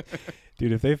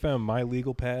dude, if they found my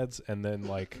legal pads and then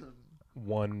like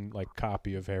one like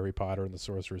copy of Harry Potter and the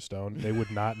Sorcerer's Stone, they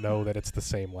would not know that it's the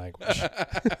same language.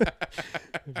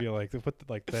 It'd be like what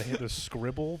the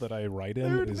scribble that I write I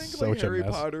in would is think such like a Harry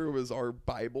mess. Potter was our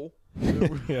Bible.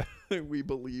 Yeah. We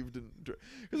believed in, because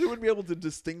they wouldn't be able to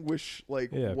distinguish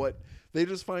like what they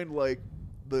just find like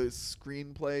the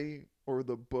screenplay or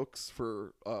the books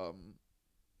for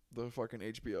the fucking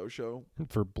HBO show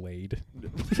For Blade.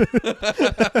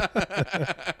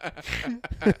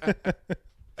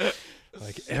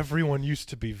 Like everyone used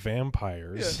to be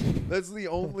vampires. Yeah, that's the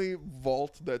only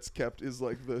vault that's kept is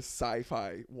like the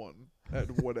sci-fi one at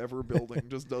whatever building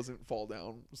just doesn't fall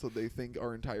down, so they think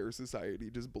our entire society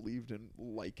just believed in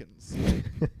lichens.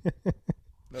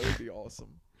 That would be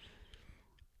awesome.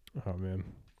 Oh man.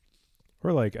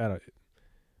 Or like I don't.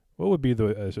 What would be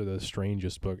the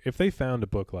strangest book if they found a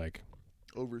book like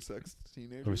Oversexed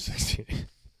teenagers. over 16?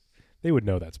 They would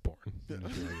know that's porn. Yeah.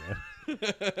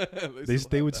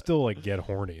 They would still like get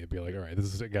horny and be like, all right,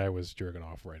 this is a guy was jerking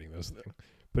off writing this thing.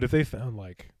 But if they found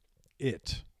like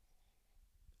it,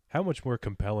 how much more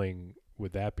compelling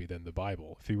would that be than the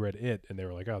Bible? If you read it and they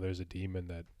were like, oh, there's a demon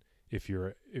that if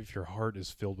your heart is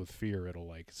filled with fear, it'll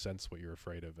like sense what you're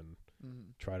afraid of and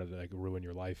try to like ruin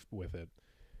your life with it.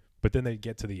 But then they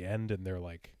get to the end and they're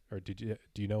like, or do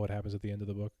you know what happens at the end of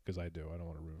the book? Because I do. I don't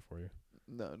want to ruin it for you.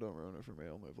 No, don't ruin it for me.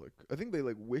 I think they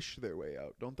like wish their way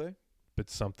out, don't they? But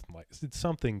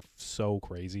something so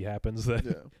crazy happens that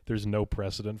Yeah. there's no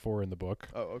precedent for in the book.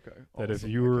 Oh, okay. That Awesome.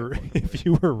 if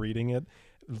you were reading it,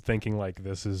 thinking like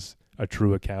this is a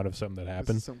true account of something that This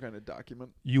happened, is some kind of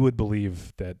document. you would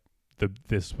believe that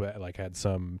this like had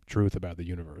some truth about the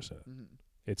universe in it. Mm-hmm.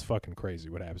 It's fucking crazy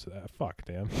what happens to that. Fuck,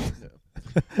 damn. Yeah.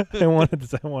 I wanted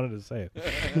to say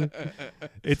it.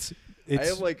 It's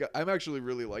I'm actually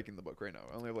really liking the book right now.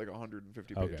 I only have like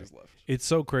 150 Okay. pages left. It's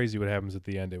so crazy what happens at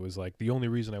the end. It was like the only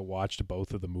reason I watched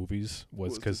both of the movies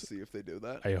was to because see if they do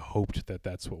that, I hoped that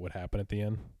that's what would happen at the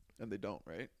end. and they don't,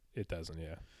 right? It doesn't,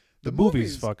 yeah. The The movies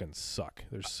movies- fucking suck.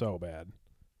 They're so bad.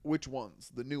 Which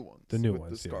ones? The new ones. The new with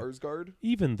ones, The yeah. Skarsgård,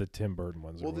 Even the Tim Burton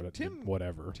ones Well, or the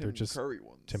whatever. Tim They're just Curry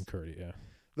ones. Tim Curry, yeah.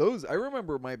 Those I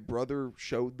remember my brother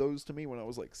showed those to me when I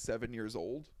was like 7 years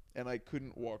old, and I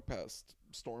couldn't walk past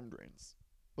storm drains.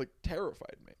 Like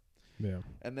terrified me. Yeah.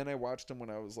 And then I watched them when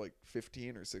I was like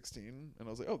 15 or 16, and I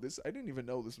was like, "Oh, I didn't even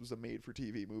know this was a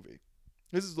made-for-TV movie.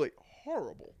 This is like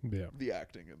horrible." Yeah. The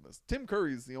acting in this. Tim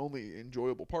Curry is the only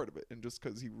enjoyable part of it, and just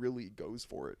because he really goes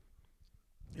for it.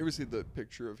 You ever see the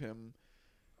picture of him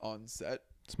on set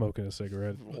Smoking a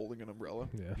cigarette. holding an umbrella?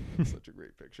 Yeah. Such a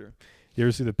great picture. You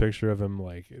ever see the picture of him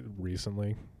like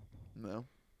recently? No,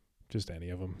 Just any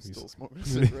of them? still smoking a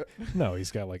cigarette. No,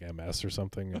 he's got like MS or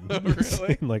something and Oh,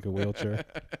 really? in like a wheelchair.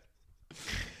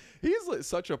 He's like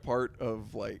such a part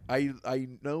of like I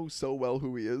know so well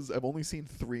who he is. I've only seen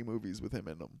 3 movies with him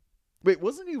in them. Wait,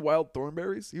 wasn't he Wild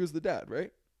Thornberrys? He was the dad,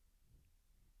 right?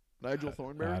 Nigel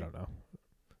Thornberry? I don't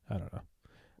know.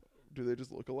 Do they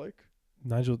just look alike?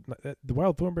 The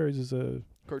Wild Thornberrys is a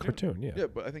cartoon, yeah. Yeah,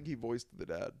 but I think he voiced the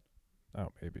dad.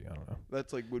 Oh, maybe, I don't know.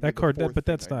 That's like would That be card, the fourth but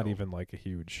thing that's I not know. even like a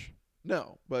huge.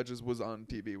 No, but it just was on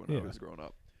TV when I Yeah. was growing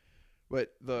up.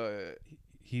 But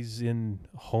He's in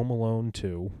Home Alone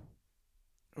 2.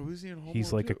 who's he in Home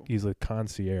He's Alone like 2? he's a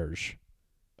concierge,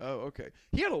 Oh, okay.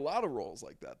 He had a lot of roles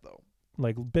like that though.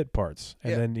 like bit parts,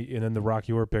 and Yeah. then the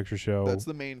Rocky Horror Picture Show That's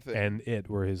the main thing. and It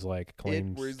were his like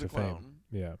claims Where he's to the clown. fame.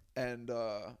 Yeah, And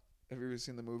have you ever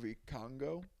seen the movie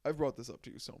Congo? I've brought this up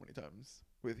to you so many times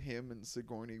with him and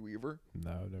Sigourney Weaver.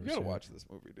 no, I've never You gotta seen watch this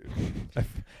movie, dude.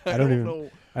 I don't even- know.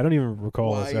 it. I don't even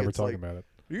recall us why ever it's talking like- about it.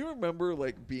 Do you remember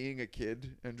like being a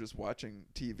kid and just watching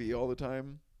TV all the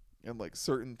time, and like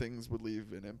certain things would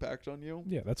leave an impact on you?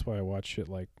 Yeah, that's why I watch shit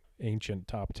like ancient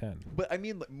top 10. But I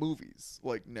mean, like, movies,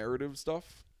 like narrative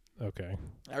stuff. Okay.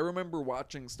 I remember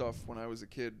watching stuff when I was a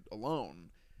kid alone,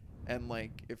 and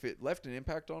like if it left an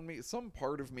impact on me, some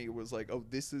part of me was like, oh,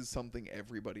 this is something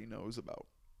everybody knows about.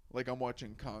 Like, I'm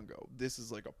watching Congo. This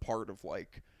is like a part of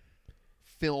like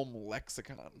film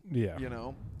lexicon. Yeah. You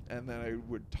know? And then I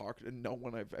would talk, and no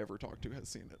one I've ever talked to has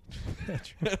seen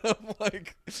it. And I'm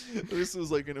like, this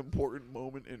is like an important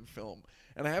moment in film.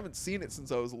 And I haven't seen it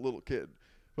since I was a little kid.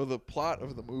 But the plot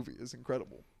of the movie is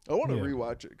incredible. I want to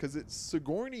rewatch it because it's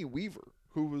Sigourney Weaver,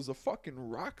 who was a fucking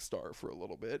rock star for a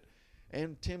little bit,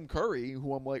 and Tim Curry,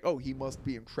 who I'm like, oh, he must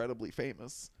be incredibly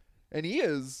famous. And he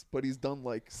is, but he's done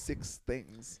like 6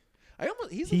 things.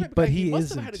 He's the type of guy, he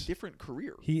must have had a different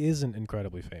career. He isn't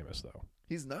incredibly famous, though.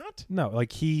 He's not? No,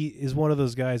 like, he is one of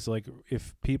those guys, like,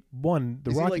 if people...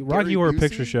 The is Rocky, like Rocky Horror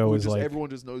Picture Show is like...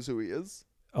 Everyone just knows who he is?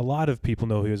 A lot of people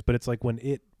know who he is, but it's like when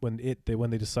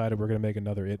they decided we're going to make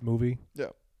another It movie... Yeah.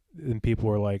 And people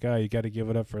were like, oh, you got to give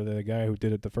it up for the guy who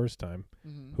did it the first time,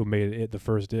 who made it the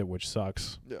first It, which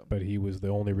sucks. Yeah. But he was the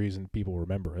only reason people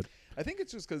remember it. I think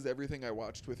it's just because everything I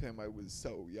watched with him, I was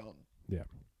so young. Yeah.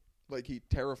 Like, he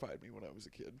terrified me when I was a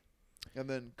kid. And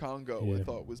then Congo, I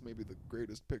thought, was maybe the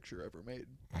greatest picture ever made.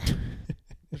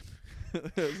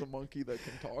 There's a monkey that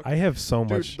can talk. I have so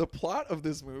much. The plot of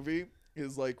this movie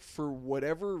is like, for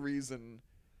whatever reason,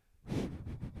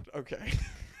 okay.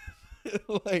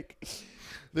 Like,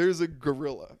 there's a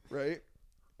gorilla, right?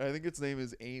 I think its name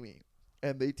is Amy.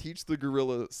 And they teach the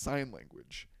gorilla sign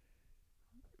language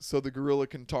so the gorilla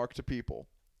can talk to people.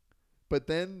 But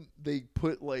then they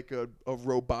put like a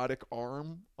robotic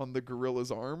arm on the gorilla's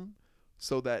arm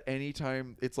so that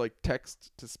anytime it's like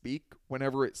text to speak,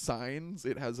 whenever it signs,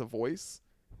 it has a voice.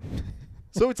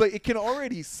 So it's like it can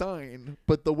already sign,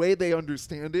 but the way they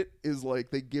understand it is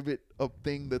like they give it a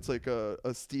thing that's like a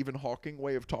Stephen Hawking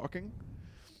way of talking.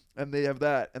 And they have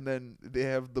that. And then they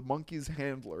have the monkey's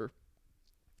handler.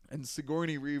 And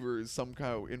Sigourney Weaver is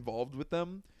somehow involved with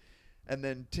them. And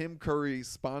then Tim Curry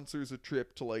sponsors a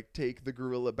trip to like take the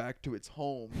gorilla back to its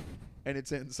home. And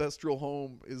its ancestral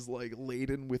home is like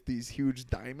laden with these huge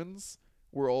diamonds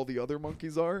where all the other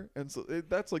monkeys are. And so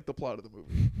that's like the plot of the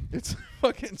movie. It's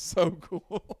fucking so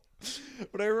cool.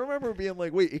 But I remember being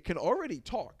like, wait, it can already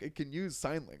talk. It can use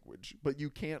sign language, but you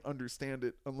can't understand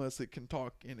it unless it can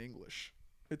talk in English.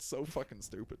 It's so fucking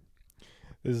stupid.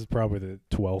 This is probably the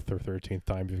 12th or 13th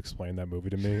time you've explained that movie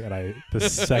to me, and the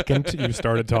second you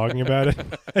started talking about it,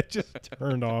 I just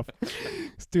turned off.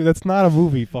 Dude, that's not a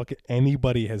movie fucking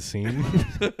anybody has seen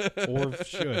or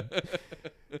should.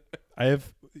 I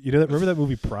have, remember that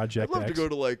movie Project X? I'd love to go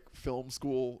to like film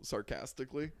school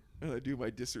sarcastically, and I do my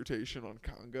dissertation on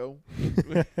Congo.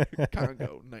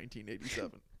 Congo,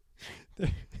 1987.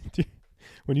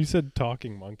 When you said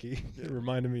talking monkey, it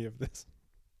reminded me of this.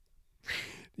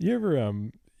 You ever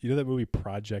that movie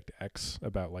Project X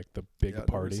about like the big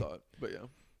party? I never saw it, but yeah.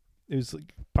 It was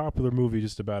like a popular movie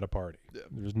just about a party. Yeah.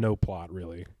 There's no plot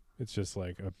really. It's just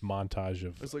like a montage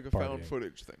of It's like a partying. found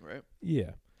footage thing, right?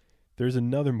 Yeah. There's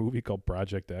another movie called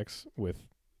Project X with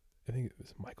I think it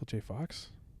was Michael J.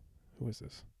 Fox. Who is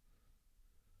this?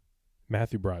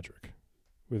 Matthew Broderick.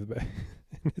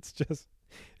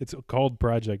 It's called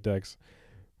Project X,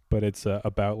 but it's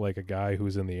about like a guy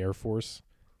who's in the Air Force.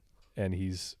 And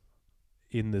he's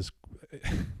in this...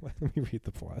 Let me read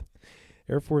the plot.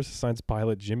 Air Force assigns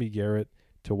pilot Jimmy Garrett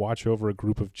to watch over a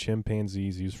group of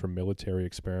chimpanzees used for military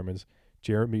experiments.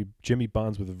 Jimmy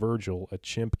bonds with Virgil, a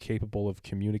chimp capable of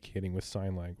communicating with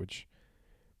sign language.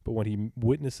 But when he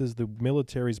witnesses the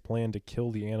military's plan to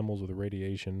kill the animals with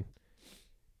radiation,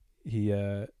 he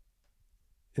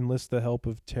enlists the help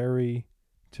of Terry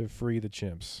to free the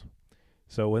chimps.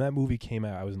 So when that movie came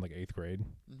out, I was in like 8th grade.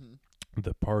 Mm-hmm.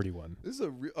 The party one. This is a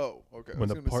okay. When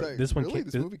I was going to say, this one really?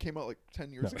 This movie came out like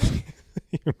 10 years ago? Can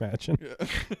you imagine?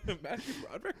 Yeah. Matthew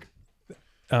Broderick?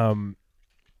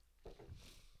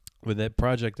 When that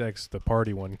Project X, the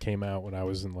party one, came out when I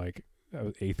was in like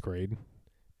 8th grade,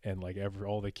 and like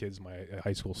all the kids in my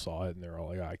high school saw it, and they're all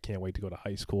like, oh, I can't wait to go to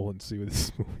high school and see what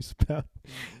this movie's about.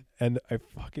 And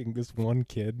this one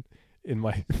kid in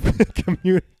my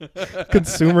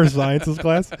consumer sciences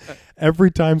class,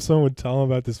 every time someone would tell him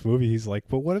about this movie, he's like,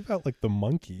 but what about like the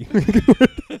monkey?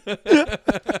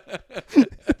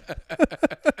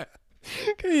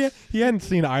 He hadn't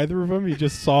seen either of them. He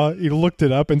looked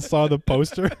it up and saw the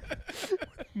poster.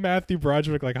 Matthew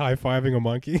Broderick like high-fiving a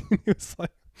monkey. He was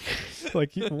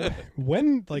like,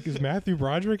 when is Matthew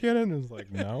Broderick in it? And it was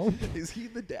like, no. Is he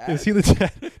the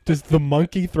dad? Does the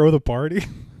monkey throw the party?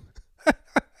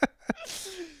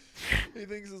 He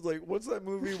thinks it's like, what's that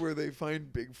movie where they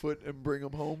find Bigfoot and bring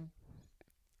him home?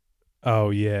 Oh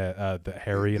yeah, the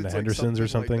Harry and the It's like Hendersons or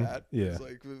something. Like that. Yeah. It's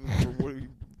like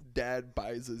dad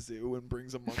buys a zoo and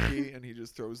brings a monkey, and he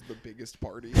just throws the biggest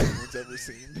party anyone's ever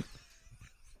seen.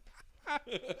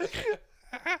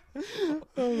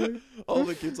 All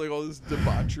the kids, like all this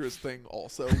debaucherous thing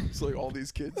also. So like all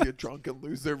these kids get drunk and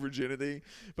lose their virginity,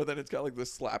 but then it's got like the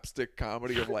slapstick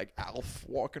comedy of like Alf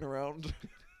walking around.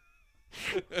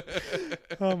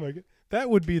 Oh my god, that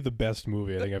would be the best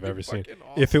movie I think I've That'd ever be seen. fucking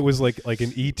If it awesome. was like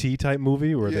an E.T. type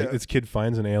movie where Yeah. this kid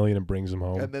finds an alien and brings him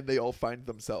home. And then they all find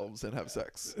themselves and have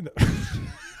sex.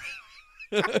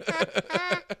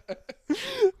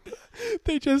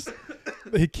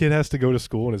 The kid has to go to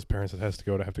school and his parents have to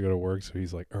go to work, so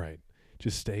he's like, all right,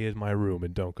 just stay in my room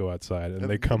and don't go outside. And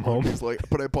they come home. He's like,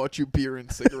 but I bought you beer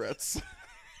and cigarettes.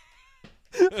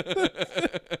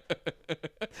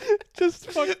 Just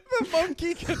fuck. The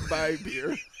monkey can buy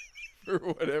beer for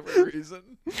whatever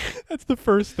reason. That's the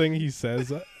first thing he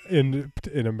says in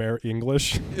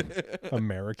English.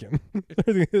 American.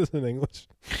 Everything is in English.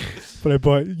 But I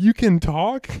bought. You can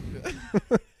talk.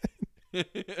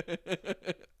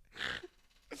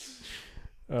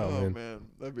 Oh man. man,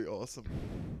 that'd be awesome.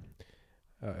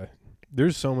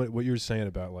 There's so much. What you were saying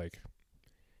about like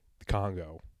the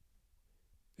Congo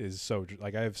is so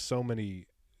like I have so many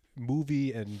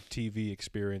movie and TV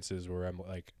experiences where I'm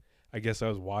like, I guess I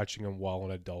was watching them while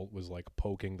an adult was like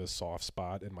poking the soft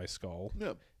spot in my skull,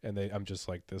 Yeah, and I'm just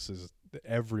like, this is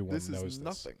everyone this knows is this.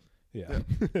 nothing. Yeah,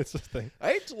 it's a thing.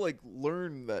 I had to like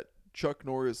learn that Chuck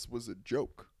Norris was a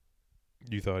joke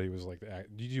You thought he was like the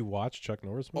act. Did you watch Chuck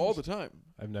Norris movies? all the time.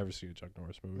 I've never seen a Chuck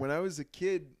Norris movie. When I was a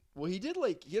kid, well, he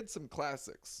had some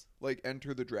classics like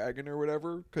Enter the Dragon or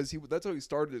whatever, because that's how he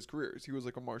started his career. He was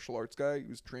like a martial arts guy. He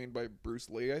was trained by Bruce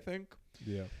Lee, I think.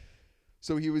 Yeah.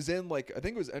 So he was in like I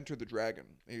think it was Enter the Dragon.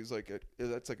 He was like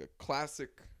that's like a classic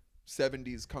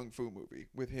 70s kung fu movie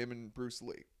with him and Bruce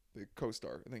Lee, the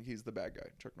co-star. I think he's the bad guy,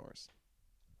 Chuck Norris.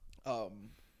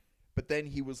 But then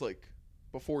he was like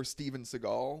before Steven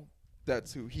Seagal,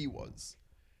 that's who he was.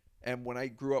 And when I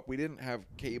grew up, we didn't have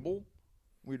cable.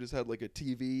 We just had like a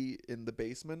TV in the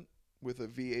basement with a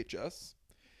VHS.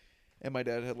 And my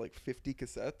dad had like 50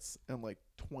 cassettes, and like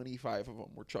 25 of them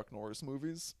were Chuck Norris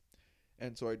movies.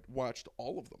 And so I watched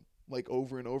all of them like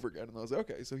over and over again. And I was like,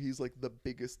 okay, so he's like the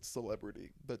biggest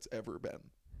celebrity that's ever been.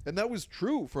 And that was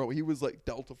true he was like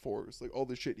Delta Force, like all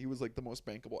this shit. He was like the most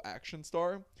bankable action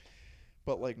star.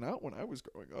 But like not when I was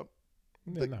growing up,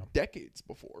 Yeah, like no. decades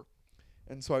before.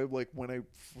 And so I like when I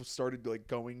started like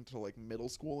going to like middle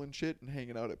school and shit and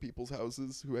hanging out at people's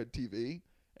houses who had TV,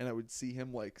 and I would see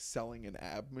him like selling an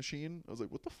ab machine. I was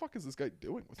like, what the fuck is this guy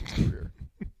doing with his career?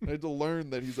 And I had to learn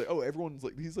that he's like, oh, everyone's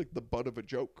like, he's like the butt of a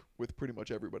joke with pretty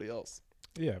much everybody else.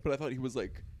 Yeah. But I thought he was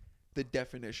like the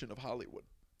definition of Hollywood.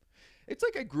 It's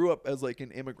like I grew up as like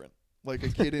an immigrant, like a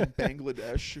kid in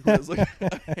Bangladesh who has like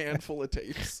a handful of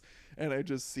tapes, and I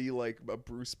just see like a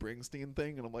Bruce Springsteen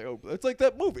thing, and I'm like, oh, it's like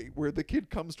that movie where the kid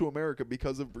comes to America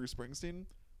because of Bruce Springsteen.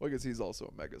 Well, I guess he's also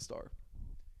a megastar.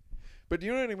 But do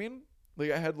you know what I mean?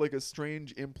 Like I had like a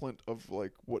strange implant of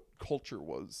like what culture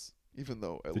was, even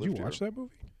though I lived Did here. you watch that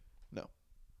movie?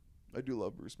 I do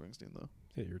love Bruce Springsteen though.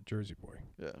 Yeah, you're a Jersey boy.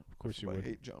 Yeah, Of course you but I would.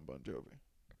 hate John Bon Jovi.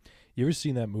 You ever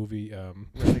seen that movie?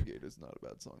 Renegade is not a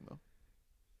bad song though.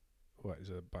 What is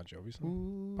it? A Bon Jovi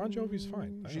song? Bon Jovi's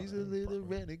fine. I She's a don't have a little problem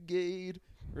with it. renegade.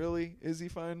 Really? Is he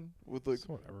fine with like? It's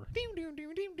whatever.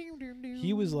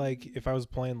 He was like, if I was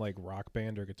playing like Rock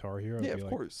Band or Guitar Hero, I'd Yeah, be of like,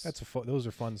 course. That's those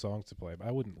are fun songs to play, but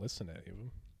I wouldn't listen to any of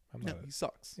them. I'm No, not. he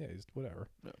sucks. Yeah, he's whatever.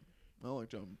 I don't like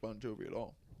John Bon Jovi at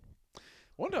all.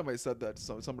 One time I said that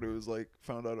to somebody was like,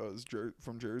 found out I was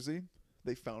from Jersey.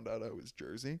 They found out I was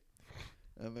Jersey,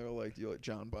 and they were like, "You like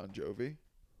John Bon Jovi?"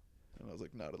 And I was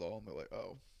like, "Not at all." And they're like,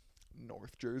 "Oh,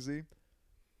 North Jersey."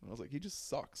 And I was like, "He just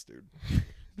sucks, dude.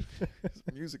 His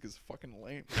music is fucking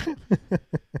lame."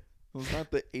 It was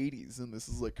not the 80s, and this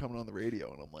is like coming on the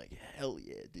radio, and I'm like, hell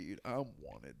yeah, dude, I'm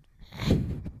wanted.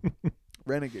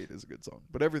 Renegade is a good song,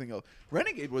 but everything else.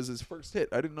 Renegade was his first hit.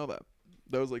 I didn't know that.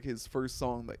 That was like his first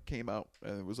song that came out,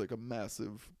 and it was like a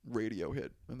massive radio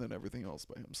hit, and then everything else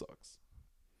by him sucks.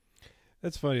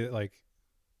 That's funny. That, like,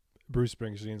 Bruce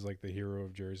Springsteen's like the hero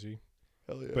of Jersey,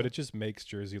 Hell yeah. but it just makes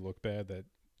Jersey look bad that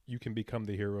you can become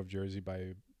the hero of Jersey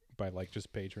by like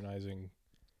just patronizing,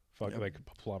 Yep. like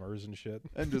plumbers and shit.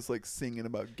 And just like singing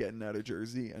about getting out of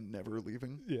Jersey and never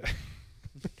leaving. Yeah.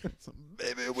 So,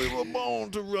 baby, we were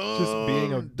born to run. Just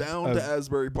being down to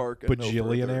Asbury Park. And no further.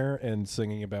 Bajillionaire and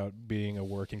singing about being a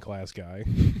working class guy.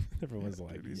 Everyone's Yeah,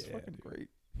 like, dude, he's yeah, fucking dude. great.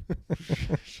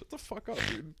 Shut the fuck up,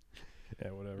 dude. Yeah,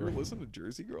 You whatever. ever listen to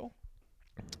Jersey Girl?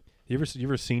 You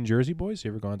ever seen Jersey Boys?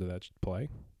 You ever gone to that play?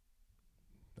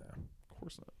 No.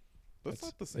 course not. That's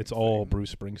not the same. It's all thing.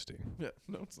 Bruce Springsteen. Yeah,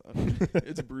 no, it's not.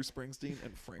 It's Bruce Springsteen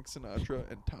and Frank Sinatra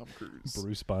and Tom Cruise.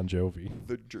 Bruce Bon Jovi.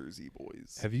 The Jersey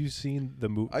Boys. Have you seen the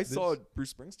movie? I saw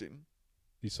Bruce Springsteen.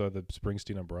 You saw the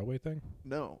Springsteen on Broadway thing?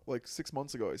 No, like 6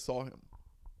 months ago, I saw him.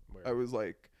 Where? I was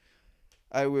like,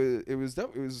 it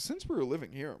was since we were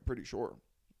living here. I'm pretty sure.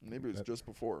 Maybe it was just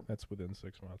before. That's within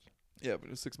 6 months. Yeah, but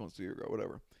it was 6 months to a year ago,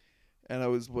 whatever. And I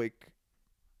was like,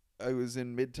 I was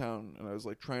in Midtown and I was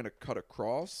like trying to cut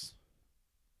across.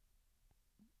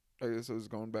 I guess I was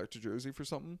going back to Jersey for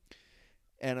something.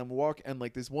 And I'm walking, and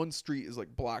like this one street is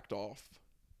like blocked off.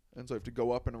 And so I have to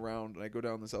go up and around, and I go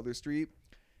down this other street.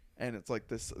 And it's like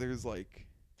this, there's like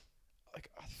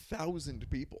 1,000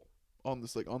 people on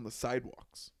this, like on the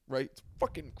sidewalks, right? It's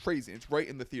fucking crazy. It's right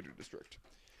in the theater district.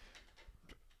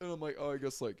 And I'm like, oh, I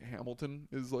guess like Hamilton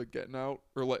is like getting out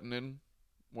or letting in,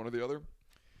 one or the other.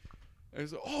 And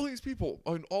it's like, all these people,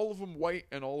 and all of them white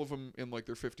and all of them in like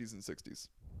their 50s and 60s.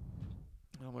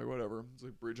 And I'm like, whatever. It's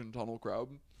like bridge and tunnel crowd.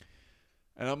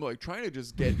 And I'm like trying to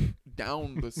just get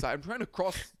down the side. I'm trying to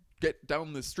get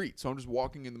down the street. So I'm just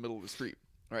walking in the middle of the street,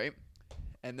 right?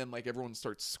 And then like everyone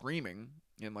starts screaming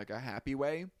in like a happy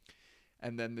way.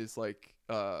 And then this like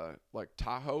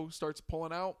Tahoe starts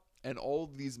pulling out. And all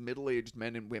of these middle-aged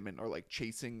men and women are like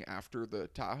chasing after the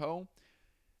Tahoe.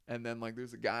 And then like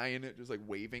there's a guy in it just like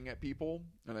waving at people.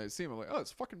 And I see him, I'm like, oh,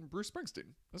 it's fucking Bruce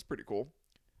Springsteen. That's pretty cool.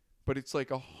 But it's like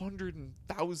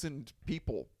 100,000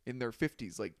 people in their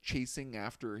 50s like chasing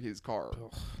after his car.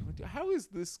 Ugh. How is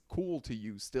this cool to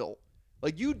you still?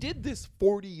 Like you did this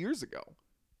 40 years ago.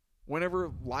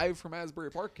 Whenever Live from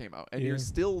Asbury Park came out. And you're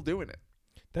still doing it.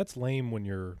 That's lame when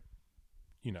you're,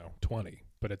 20.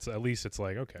 But it's at least it's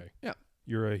like, okay. Yeah.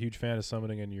 You're a huge fan of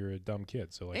something and you're a dumb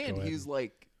kid. So like, and he's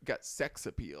like got sex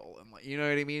appeal and like, you know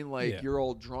what I mean? Like you're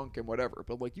all drunk and whatever.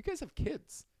 But like you guys have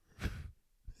kids.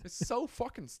 It's so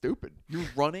fucking stupid. You're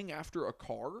running after a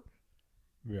car?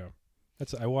 Yeah.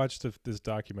 I watched this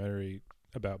documentary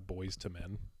about Boys to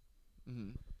Men.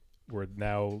 Mm-hmm. Where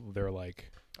now they're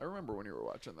like... I remember when you were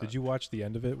watching that. Did you watch the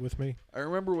end of it with me? I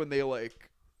remember when they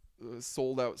like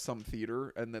sold out some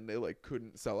theater and then they like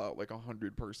couldn't sell out like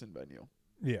 100-person venue.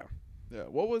 Yeah. Yeah.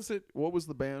 What was it? What was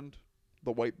the band?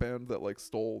 The white band that like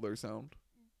stole their sound?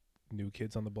 New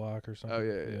Kids on the Block or something?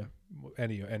 Oh, yeah.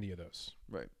 Any of those.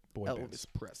 Right. Boy Elvis bands.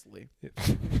 Presley.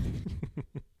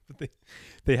 But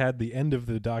they had the end of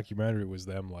the documentary was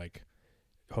them like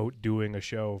doing a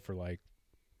show for like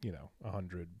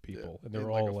 100 people, and they're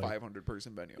all like a like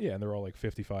 500-person venue. Yeah, and they're all like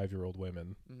 55-year-old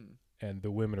women, and the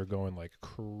women are going like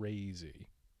crazy.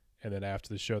 And then after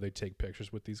the show, they take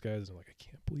pictures with these guys, and like, I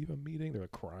can't believe I'm meeting. They're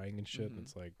like crying and shit. And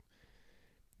it's like,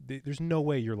 there's no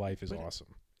way your life is awesome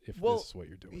if this is what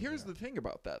you're doing. Here's the thing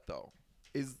about that though,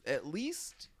 is at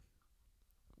least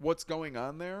what's going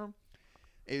on there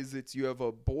is you have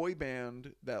a boy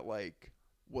band that like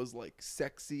was like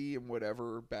sexy and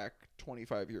whatever back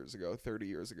 25 years ago, 30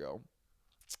 years ago.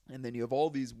 And then you have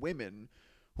all these women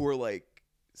who are like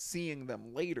seeing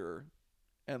them later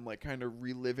and like kind of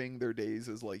reliving their days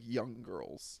as like young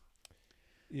girls.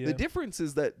 Yeah. The difference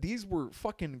is that these were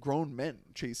fucking grown men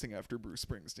chasing after Bruce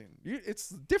Springsteen. It's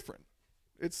different.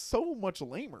 It's so much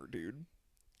lamer, dude.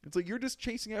 It's like you're just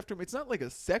chasing after him. It's not like a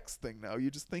sex thing now.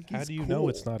 You just think he's How do you cool. know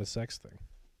it's not a sex thing?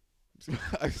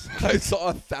 I saw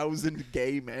 1,000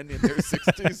 gay men in their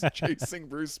 60s chasing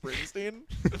Bruce Springsteen.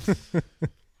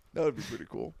 That would be pretty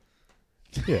cool.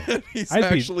 Yeah. He's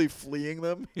actually fleeing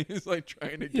them. He's like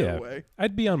trying to get away.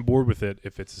 I'd be on board with it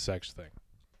if it's a sex thing.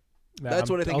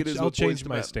 That's what I think it is. I'll change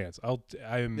my stance.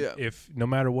 If no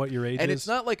matter what your age is, and it's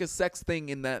not like a sex thing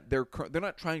in that they're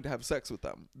not trying to have sex with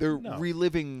them. They're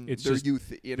reliving their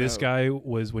youth. This guy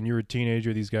was when you were a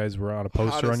teenager. These guys were on a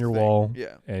poster on your wall,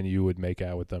 and you would make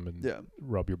out with them and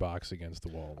rub your box against the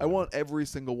wall. I want every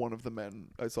single one of the men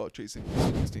I saw chasing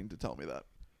Springsteen to tell me that.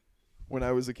 When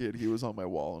I was a kid, he was on my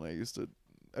wall, and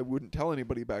I wouldn't tell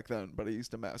anybody back then, but I used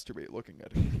to masturbate looking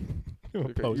at him.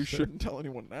 Okay, you shouldn't tell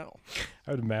anyone now.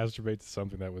 I would masturbate to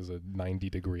something that was a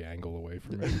 90-degree angle away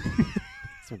from me.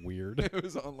 It's weird. It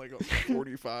was on like a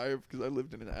 45 because I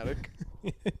lived in an attic.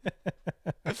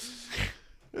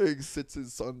 He sits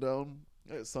his son down.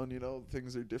 Hey, son,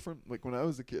 things are different. Like when I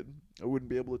was a kid, I wouldn't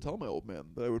be able to tell my old man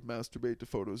that I would masturbate to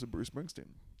photos of Bruce Springsteen.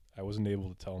 I wasn't able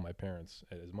to tell my parents,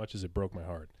 as much as it broke my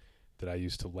heart, that I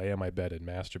used to lay on my bed and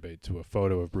masturbate to a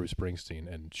photo of Bruce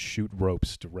Springsteen and shoot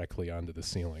ropes directly onto the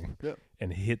ceiling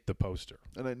and hit the poster.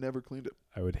 And I never cleaned it.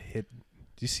 I would hit.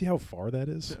 Do you see how far that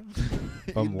is?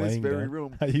 Yeah. In this very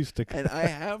room. I used to. And I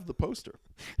have the poster.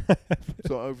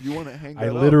 So if you want to hang that I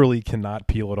literally cannot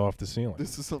peel it off the ceiling.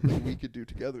 This is something we could do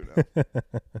together now.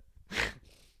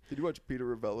 Did you watch Peter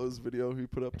Ravello's video he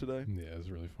put up today? Yeah, it's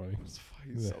really funny.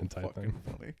 He's so fucking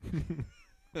funny.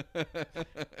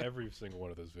 Every single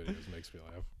one of those videos makes me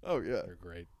laugh. Oh yeah, They're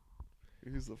great.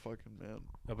 he's the fucking man.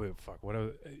 Oh, but fuck.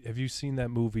 Have you seen that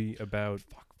movie about?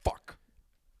 Fuck.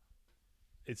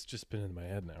 It's just been in my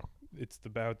head now. It's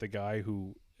about the guy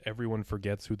who everyone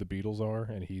forgets who the Beatles are,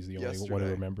 and he's the only one Yesterday.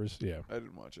 who remembers. Yeah. I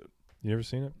didn't watch it. You ever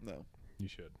seen it? No. You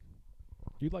should.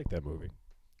 You'd like that movie.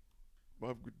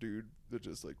 Well, dude that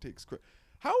just like takes credit.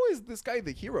 How is this guy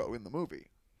the hero in the movie?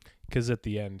 Because at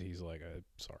the end, he's like,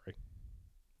 sorry.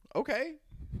 Okay.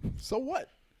 So what?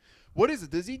 What is it?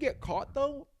 Does he get caught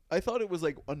though? I thought it was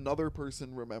like another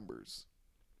person remembers.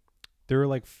 There are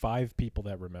like 5 people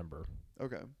that remember.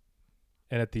 Okay.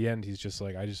 And at the end, he's just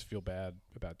like, I just feel bad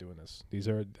about doing this. These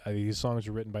songs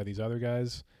are written by these other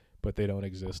guys, but they don't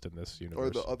exist in this universe.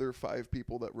 Or the other 5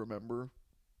 people that remember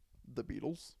the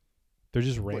Beatles? They're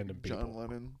just Like random people. John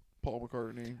Lennon, Paul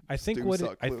McCartney. I think Stu I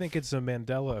Sutcliffe. think it's a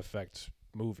Mandela effect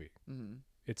movie. Mm-hmm.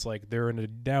 It's like they're in a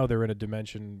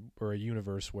dimension or a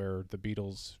universe where the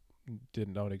Beatles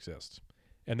don't exist,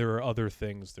 and there are other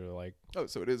things. They're like, Oh,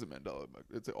 so it is a Mandela effect.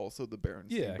 It's also the Berenstain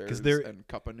Yeah, 'cause Bears they're- and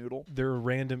Cup Noodle. there are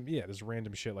random, there's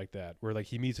random shit like that where like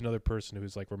he meets another person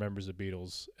who's like remembers the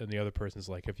Beatles, and the other person's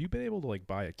like, have you been able to like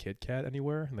buy a Kit Kat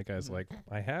anywhere? And the guy's like,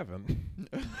 I haven't.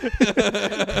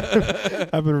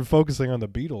 I've been focusing on the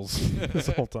Beatles this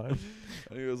whole time.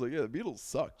 And he was like, "Yeah, the Beatles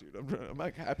suck, dude. I'm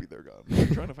not happy they're gone.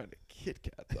 I'm trying to find a Kit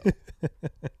Kat though.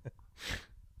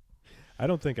 I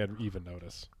don't think I'd even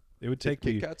notice. It would take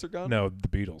Kit me Kats are gone. no the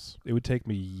Beatles. It would take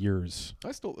me years.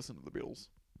 I still listen to the Beatles.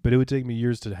 But it would take me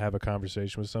years to have a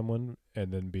conversation with someone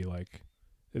and then be like,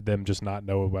 them just not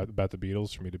know about the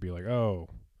Beatles for me to be like, oh,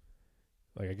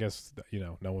 like I guess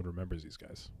no one remembers these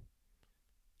guys.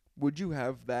 Would you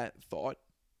have that thought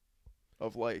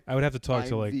of like, I would have to talk I'm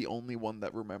to like the only one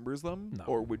that remembers them, No.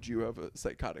 or would you have a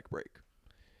psychotic break?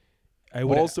 I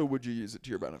would Also, would you use it to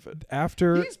your benefit?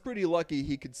 after He's pretty lucky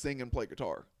he could sing and play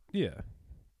guitar. yeah.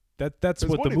 That's 'Cause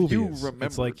what what the if movie you is. It's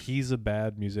remembered- like he's a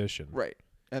bad musician. Right.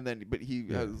 And then, but he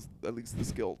Yeah. has at least the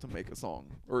skill to make a song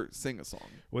or sing a song.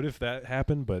 What if that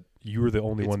happened, but you were the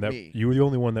only It's one that me.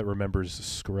 remembers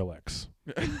Skrillex?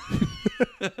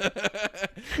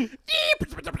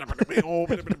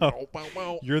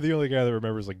 You're the only guy that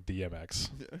remembers like DMX.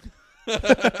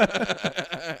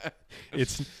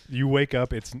 It's you wake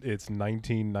up. It's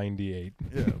 1998.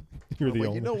 Yeah. You're I'm the like,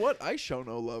 only. you know what? I show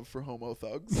no love for homo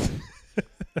thugs.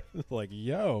 Like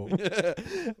yo,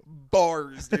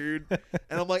 Bars, dude.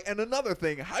 And I'm like, and another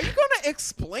thing, how you gonna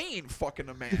explain fucking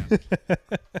a man?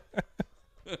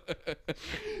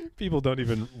 people don't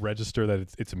even register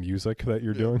that it's music that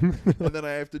you're Yeah. doing. And then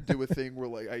I have to do a thing where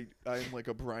like I'm like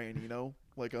a Brian Eno,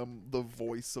 like I'm the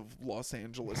voice of Los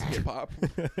Angeles hip hop,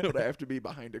 but I have to be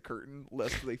behind a curtain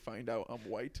lest they find out I'm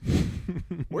white.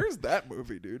 Where's that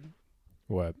movie, dude?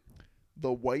 What?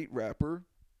 The white rapper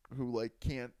who like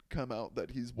can't come out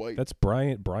that he's white. That's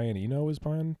Brian Eno is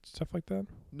behind stuff like that.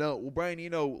 No, well, Brian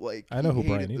Eno, like, I know he who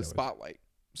Brian hated Eno the is. spotlight.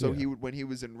 So Yeah. he would, when he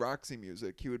was in Roxy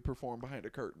Music, he would perform behind a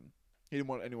curtain. He didn't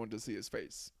want anyone to see his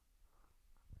face.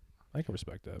 I can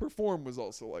respect that. Perform was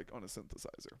also like on a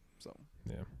synthesizer. So,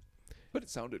 Yeah, but it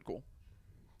sounded cool.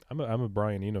 I'm a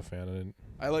Brian Eno fan, and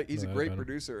I like. He's a No, I great don't.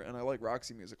 producer, and I like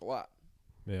Roxy Music a lot.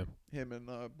 yeah, Him and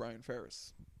Brian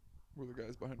Ferris were the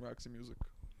guys behind Roxy Music.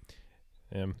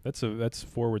 that's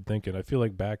forward thinking. I feel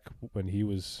like back when he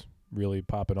was really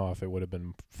popping off, it would have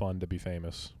been fun to be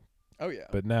famous. Oh yeah,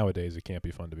 But nowadays, it can't be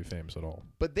fun to be famous at all.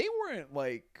 but they weren't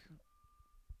like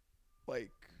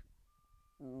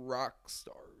rock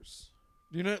stars.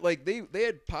 You know, like they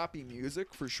had poppy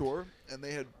music for sure, and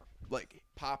they had like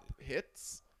pop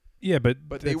hits, Yeah, but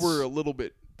but they were a little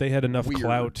bit. they had enough weird.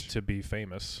 clout to be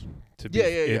famous. To be,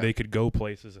 Yeah. They could go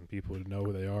places and people would know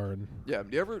who they are. And Yeah.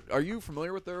 Are you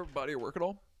familiar with their body of work at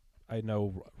all? I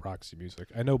know Roxy Music.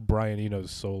 I know Brian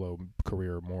Eno's solo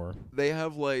career more. They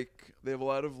have a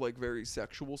lot of like very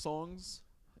sexual songs,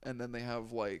 and then they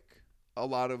have like a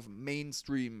lot of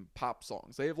mainstream pop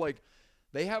songs.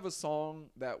 They have a song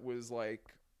that was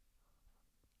like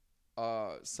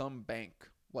some bank,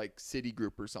 like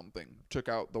Citigroup or something, took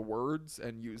out the words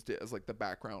and used it as like the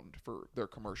background for their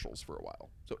commercials for a while.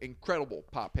 So incredible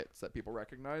pop hits that people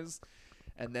recognize.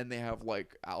 And then they have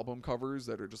like album covers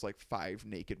that are just like 5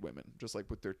 naked women, just like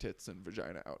with their tits and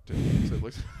vagina out too. So it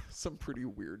looks some pretty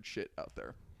weird shit out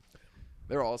there.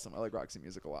 They're awesome. I like Roxy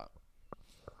Music a lot.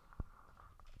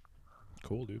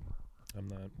 Cool, dude. I'm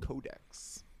not.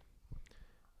 Codex.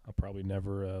 I'll probably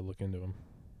never look into him.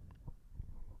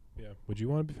 Yeah. Would you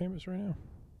want to be famous right now?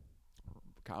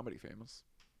 Comedy famous.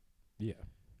 Yeah.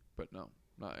 But no,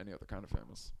 not any other kind of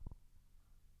famous.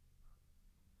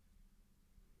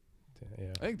 Yeah.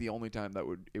 I think the only time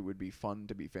it would be fun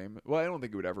to be famous. Well, I don't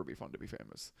think it would ever be fun to be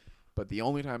famous, but the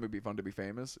only time it'd be fun to be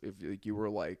famous if like you were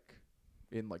like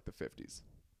in like the 50s,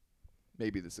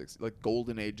 maybe the 60s, like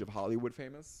golden age of Hollywood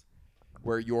famous,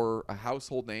 where you're a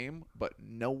household name, but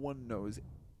no one knows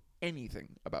anything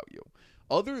about you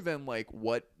other than like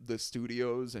what the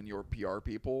studios and your PR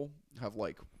people have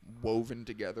like woven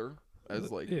together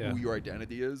as like Yeah. who your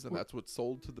identity is, and that's what's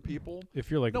sold to the people. If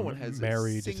you're like No one has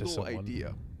married a single to someone,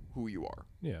 idea who you are,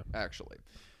 yeah, actually.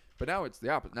 But now it's the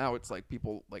opposite. Now it's like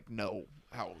people like know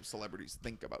how celebrities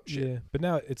think about shit. yeah. But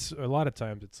now it's a lot of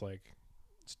times it's like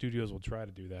studios will try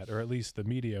to do that, or at least the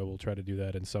media will try to do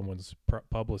that, and someone's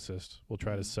publicist will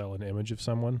try to sell an image of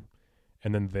someone,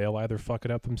 and then they'll either fuck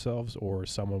it up themselves or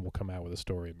someone will come out with a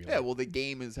story and be Yeah, like, well, the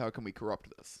game is how can we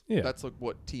corrupt this? Yeah. That's like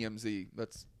what TMZ.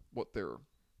 That's what their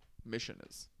mission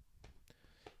is.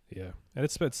 yeah. And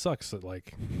it sucks that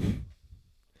like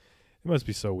it must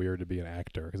be so weird to be an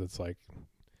actor because it's like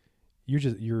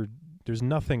there's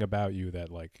nothing about you that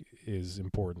like is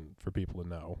important for people to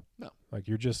know. No. Like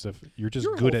you're just Your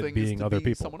good whole at thing is being to other be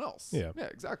people. Someone else. Yeah. Yeah,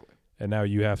 exactly. And now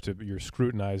you're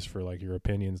scrutinized for like your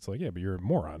opinions. It's like, yeah, but you're a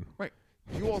moron. Right.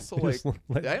 You also like. Just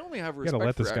I only have you gotta respect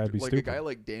let for this guy actors. be Like stupid. a guy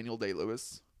like Daniel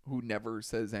Day-Lewis who never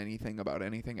says anything about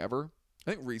anything ever.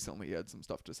 I think recently he had some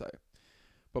stuff to say,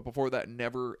 but before that,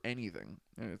 never anything.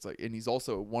 And it's like, and he's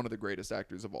also one of the greatest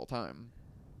actors of all time.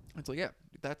 It's like, yeah,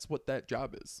 that's what that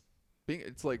job is.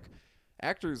 It's like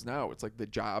actors now. It's like the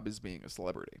job is being a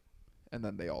celebrity, and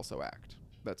then they also act.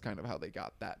 That's kind of how they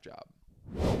got that job.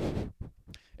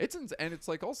 And it's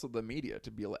like also the media to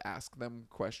be able to ask them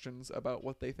questions about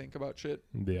what they think about shit.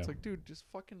 Yeah. It's like, dude, just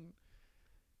fucking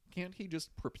can't he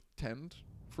just pretend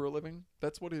for a living?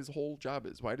 That's what his whole job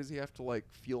is. Why does he have to like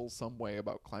feel some way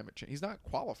about climate change? He's not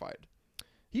qualified.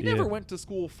 He never went to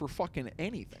school for fucking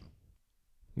anything.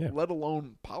 Yeah. Let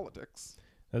alone politics.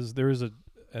 As there is an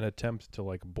attempt to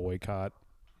like boycott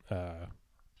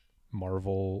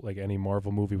Marvel, like any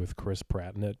Marvel movie with Chris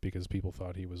Pratt in it because people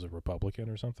thought he was a Republican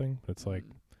or something. It's like,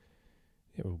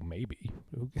 yeah, well, maybe.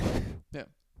 Yeah.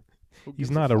 Who He's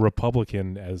gives not a fuck?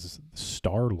 Republican as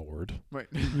Star-Lord. Right.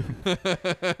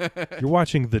 You're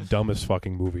watching the dumbest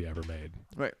fucking movie ever made.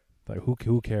 Right. Like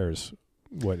who cares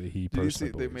what he Did you see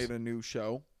personally they believes? made a new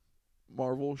show,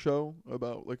 Marvel show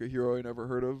about like a hero I never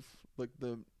heard of, like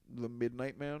the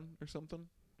Midnight Man or something,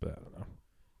 But I don't know.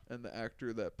 and the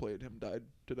actor that played him died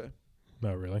today.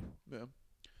 No, really? Yeah.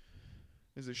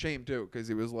 It's a shame too, because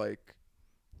he was like,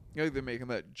 you know, they're making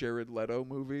that Jared Leto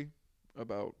movie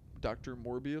about Dr.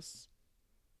 Morbius,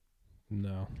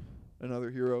 No. another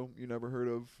hero you never heard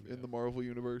of in the Marvel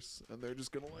universe, and they're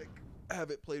just gonna like have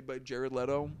it played by Jared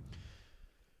Leto,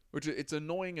 which it's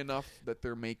annoying enough that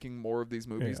they're making more of these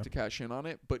movies Yeah. to cash in on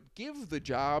it, but give the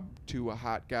job to a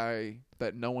hot guy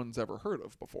that no one's ever heard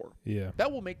of before. Yeah.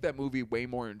 That will make that movie way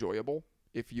more enjoyable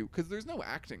because there's no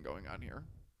acting going on here.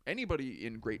 Anybody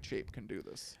in great shape can do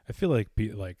this. I feel like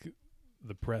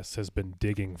the press has been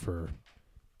digging for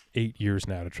 8 years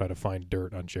now to try to find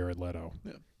dirt on Jared Leto.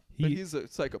 Yeah. But he's a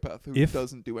psychopath who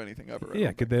doesn't do anything ever.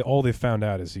 Yeah, all they found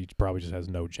out is he probably just has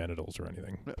no genitals or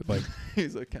anything. Yeah. But like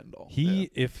he's a Ken doll.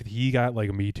 if he got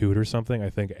like Me Too'd or something,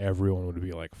 I think everyone would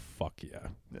be like, "Fuck yeah,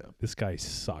 Yeah. this guy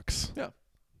sucks." Yeah.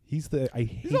 He's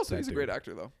He's a dude. great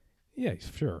actor though. Yeah,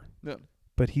 sure. Yeah.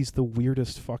 But he's the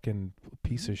weirdest fucking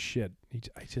piece of shit. You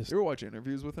ever watch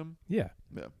interviews with him? yeah.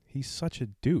 Yeah. He's such a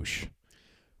douche.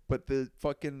 But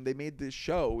they made this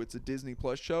show. It's a Disney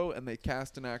Plus show, and they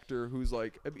cast an actor who's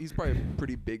like, he's probably a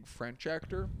pretty big French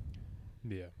actor,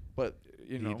 Yeah. but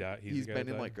you know, he's the guy been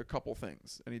that in died? like a couple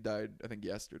things, and he died I think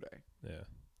yesterday. Yeah.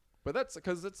 But that's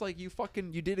because it's like you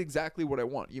did exactly what I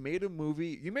want. You made a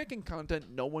movie. You're making content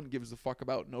no one gives a fuck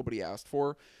about, nobody asked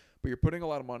for, but you're putting a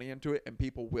lot of money into it, and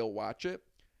people will watch it.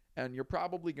 And you're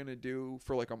probably gonna do,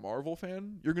 for like a Marvel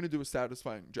fan, you're gonna do a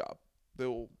satisfying job.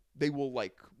 They will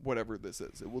like whatever this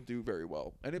is. It will do very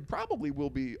well, and it probably will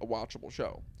be a watchable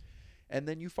show. And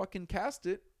then you fucking cast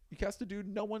it. You cast a dude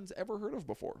no one's ever heard of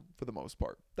before, for the most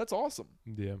part. That's awesome.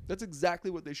 Yeah. That's exactly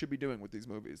what they should be doing with these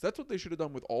movies. That's what they should have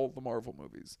done with all of the Marvel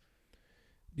movies.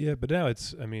 Yeah, but now I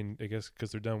guess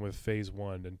because they're done with phase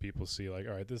 1 and people see like,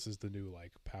 all right, this is the new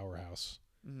like powerhouse.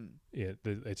 Mm-hmm.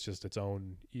 It's just its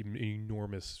own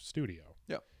enormous studio.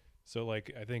 Yeah. So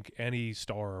like, I think any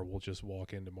star will just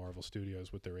walk into Marvel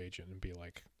Studios with their agent and be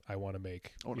like, I want to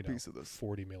make I want a piece of this.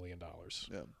 $40 million.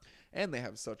 Yeah. And they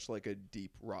have such like a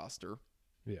deep roster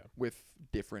Yeah. with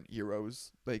different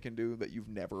heroes they can do that you've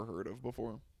never heard of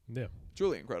before. Yeah. It's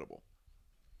really incredible.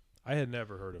 I had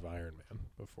never heard of Iron Man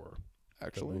before the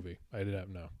Actually, movie. I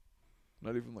didn't know.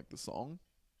 not even like the song.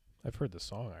 I've heard the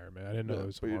song Iron Man. I didn't know it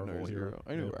was a but you didn't know he Marvel was a hero. hero.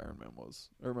 I knew Yeah. who Iron Man was.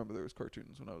 I remember there was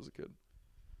cartoons when I was a kid.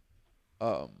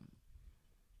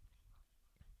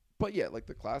 But yeah, like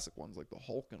the classic ones, like the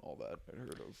Hulk and all that, I'd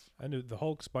heard of. I knew the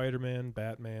Hulk, Spider-Man,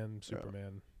 Batman,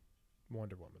 Superman,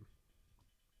 Wonder Woman,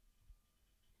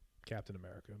 Captain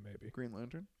America, maybe. Green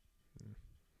Lantern,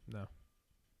 No.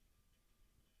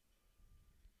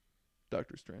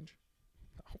 Doctor Strange.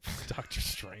 Doctor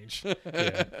Strange.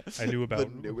 Yeah, I knew about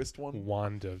the newest one,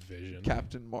 WandaVision.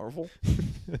 Captain Marvel.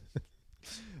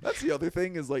 That's the other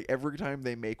thing is like every time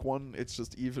they make one, it's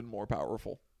just even more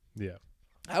powerful. Yeah.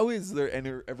 How is there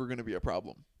ever going to be a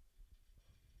problem?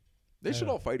 They should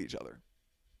Yeah. all fight each other.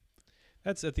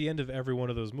 That's at the end of every one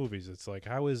of those movies. It's like,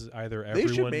 how is either They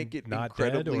should everyone make it not dead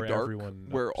incredibly or dark, everyone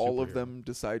a where all of superhero? them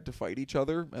decide to fight each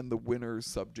other, and the winner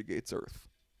subjugates Earth,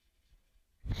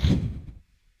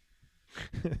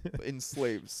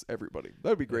 enslaves everybody.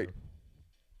 That'd be great.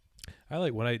 Yeah. I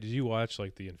like did you watch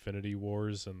like the Infinity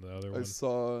Wars and the other I one?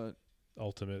 saw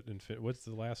Ultimate What's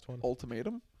the last one?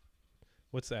 Ultimatum,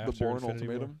 What's the the after Bourne Infinity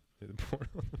War? Ultimatum. Yeah, the Bourne.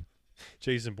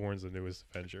 Jason Bourne's the newest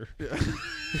Avenger. Yeah.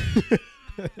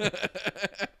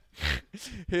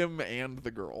 Him and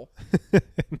the girl.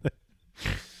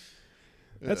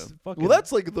 That's Yeah. fucking. Well,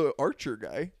 that's like the Archer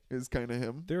guy is kind of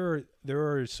him. There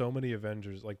are so many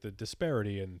Avengers. Like the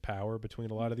disparity in power between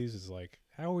a lot of these is like,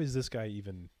 how is this guy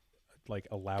even like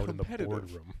allowed in the Competitive.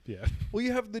 boardroom? Yeah. Well,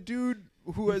 you have the dude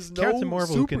who has no Captain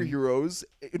Marvel who can- superheroes,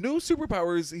 no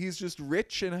superpowers. He's just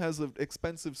rich and has an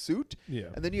expensive suit. Yeah.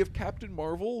 And then you have Captain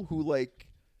Marvel who like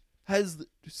has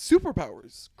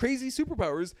superpowers, crazy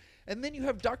superpowers. And then you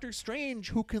have Doctor Strange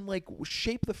who can like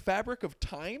shape the fabric of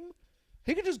time.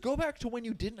 He can just go back to when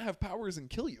you didn't have powers and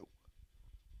kill you.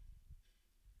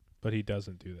 But he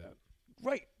doesn't do that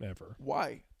Right. ever.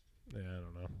 Why? Yeah, I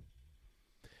don't know.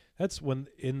 That's when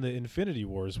in the Infinity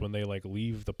Wars when they like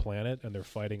leave the planet and they're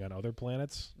fighting on other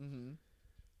planets. Mm-hmm.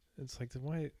 It's like, then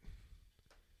why?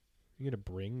 You gonna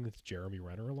bring Jeremy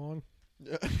Renner along?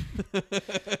 Yeah.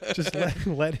 Just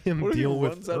let him What if deal he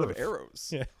with runs out of Earth? arrows?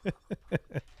 Yeah.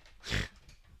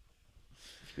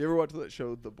 You ever watch that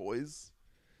show, The Boys?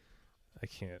 I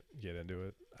can't get into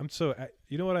it.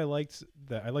 You know what I liked?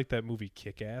 I liked that movie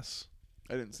Kick-Ass.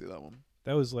 I didn't see that one.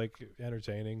 That was like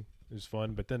entertaining. It was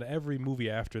fun. But then every movie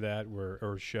after that,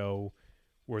 or show,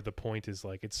 where the point is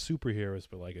like it's superheroes,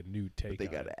 but like a new take. But they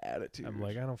on got it. attitude. I'm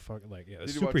like, I don't fucking like. Yeah, the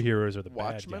Did you watch superheroes are the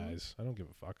Watchmen? bad guys. I don't give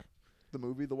a fuck. The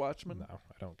movie The Watchmen? No,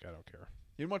 I don't care.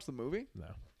 You didn't watch the movie? No,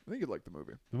 I think you'd like the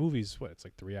movie. the movie's what? It's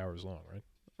like 3 hours long, right?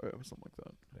 Oh, yeah, something like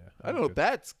that. Yeah, I I'm don't know. good.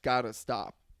 That's gotta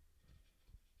stop.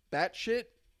 That shit?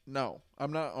 No,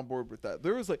 I'm not on board with that.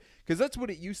 There was like, because that's what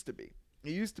it used to be.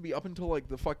 It used to be up until like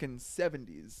the fucking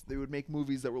 70s. They would make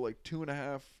movies that were like 2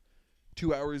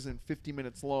 hours and 50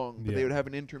 minutes long, but they Yeah. would have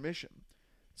an intermission.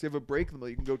 So you have a break in the middle.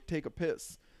 You can go take a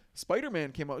piss.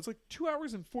 Spider-Man came out. It's like 2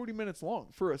 hours and 40 minutes long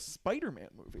for a Spider-Man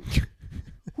movie.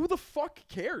 Who the fuck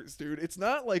cares, dude? It's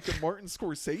not like a Martin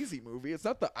Scorsese movie. It's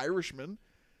not The Irishman.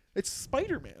 It's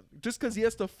Spider-Man. Just because he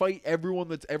has to fight everyone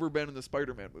that's ever been in the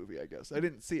Spider-Man movie, I guess. I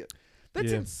didn't see it.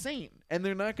 That's Yeah. insane. And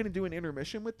they're not going to do an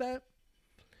intermission with that?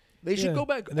 They Yeah. should go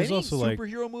back. And there's Any also, like-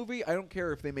 superhero movie, I don't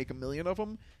care if they make 1 million of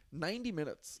them, 90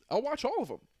 minutes. I'll watch all of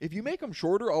them. If you make them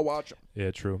shorter, I'll watch them.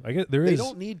 Yeah, true. I guess there They is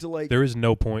don't need to like there is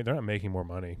no point. They're not making more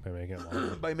money by making it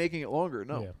longer. by making it longer.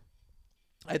 No. Yeah.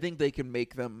 I think they can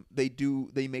make them they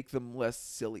make them less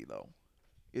silly though.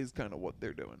 Is kind of what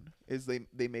they're doing. Is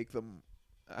they make them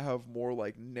have more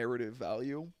like narrative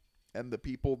value, and the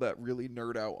people that really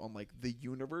nerd out on like the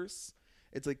universe,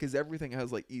 it's like cuz everything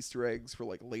has like Easter eggs for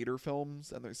like later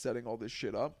films and they're setting all this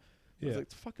shit up. Yeah. It's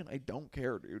like fucking I don't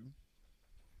care, dude.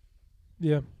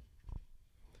 Yeah.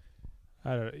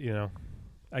 I don't.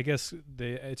 I guess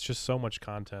it's just so much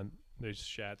content. They just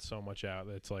shat so much out.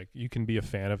 That it's like you can be a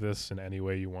fan of this in any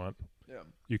way you want. Yeah.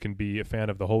 You can be a fan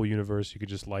of the whole universe. You could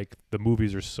just like the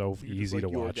movies are so You can easy just to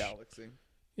like your watch. galaxy.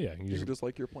 Yeah, You can just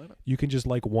like your planet. you can just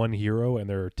like one hero, and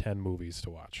there are 10 movies to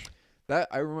watch. That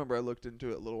I remember I looked into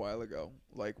it a little while ago,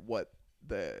 like what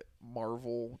the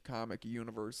Marvel comic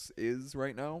universe is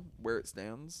right now, where it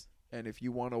stands. And if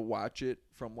you want to watch it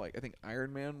from like I think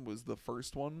Iron Man was the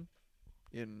first one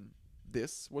in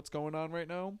what's going on right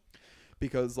now.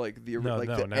 Because like the No, like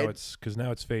no. the Now Ed, it's because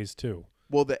now it's phase 2.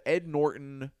 well the Ed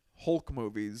Norton Hulk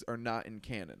movies are not in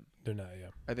canon. They're not. Yeah.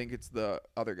 I think it's the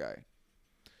other guy.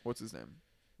 What's his name?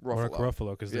 Mark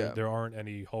Ruffalo, because Yeah. there aren't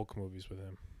any Hulk movies with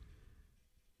him.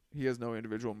 He has no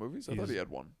individual movies? I thought he had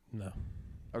one. No.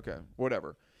 Okay,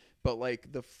 whatever. But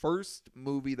like the first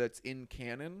movie that's in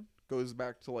canon goes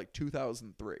back to like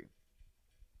 2003.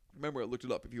 Remember, I looked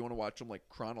it up. If you want to watch them like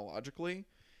chronologically,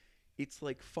 it's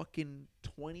like fucking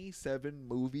 27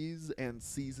 movies and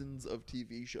seasons of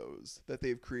TV shows that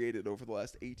they've created over the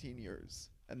last 18 years.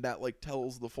 And that like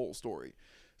tells the full story.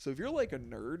 So if you're like a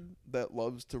nerd that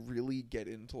loves to really get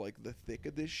into like the thick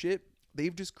of this shit,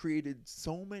 they've just created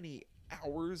so many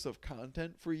hours of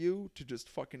content for you to just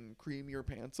fucking cream your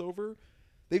pants over.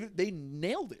 They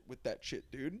nailed it with that shit,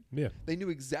 dude. Yeah. They knew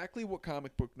exactly what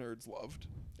comic book nerds loved,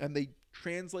 and they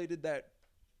translated that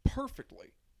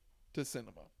perfectly to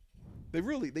cinema.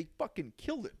 They fucking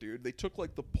killed it, dude. They took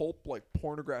like the pulp, like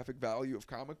pornographic value of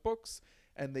comic books,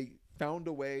 and they found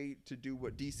a way to do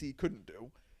what DC couldn't do,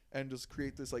 and just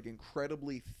create this like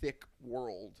incredibly thick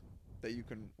world that you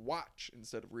can watch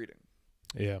instead of reading.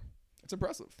 Yeah. It's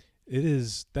impressive. It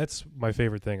is. That's my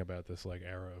favorite thing about this like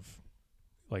era of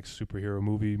like superhero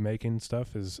movie making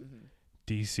stuff is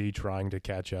DC trying to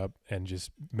catch up and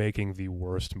just making the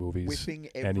worst movies. Whipping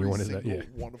anyone every is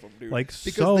single one of them, dude. Like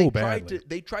because so badly.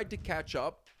 They tried to catch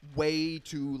up way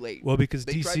too late. Well, because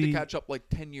they tried to catch up like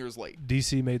 10 years late.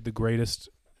 DC made the greatest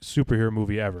superhero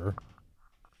movie ever,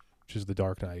 which is The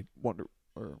Dark Knight.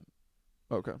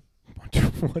 Okay.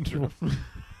 Wonder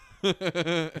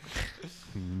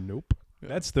Nope. Yeah.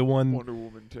 That's the one. Wonder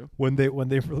Woman too. When they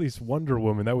released Wonder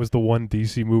Woman, that was the one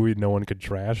DC movie no one could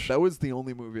trash. That was the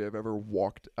only movie I've ever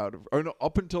walked out of. Or no,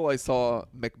 up until I saw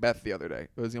Macbeth the other day.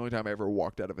 It was the only time I ever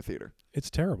walked out of a theater. It's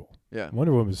terrible. Yeah.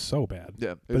 Wonder Woman is so bad.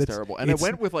 Yeah, it's terrible. And I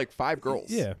went with like 5 girls.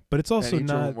 Yeah, but it's also and each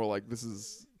not. of them were like, this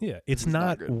is. Yeah, it's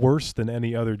not worse than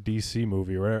any other DC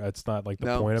movie. Or it's not like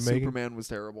the point I'm making. Superman was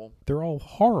terrible. They're all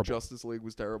horrible. Justice League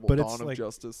was terrible. But Dawn it's of like,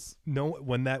 Justice. No,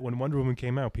 when Wonder Woman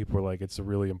came out, people were like, it's a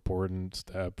really important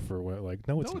step for like.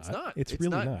 No, it's not. It's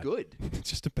really not good.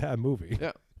 It's just a bad movie.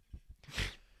 Yeah.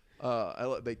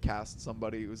 They cast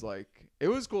somebody who's like, it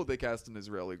was cool. They cast an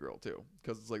Israeli girl too,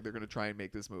 because it's like they're gonna try and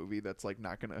make this movie that's like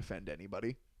not gonna offend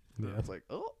anybody. Yeah. It's like,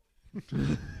 oh.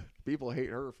 People hate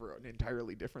her for an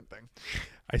entirely different thing.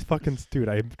 I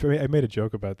made a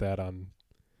joke about that on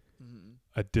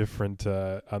a different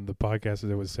on the podcast that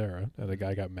it was Sarah, and the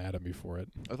guy got mad at me for it.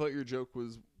 I thought your joke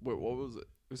was what was it?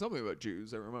 It was something about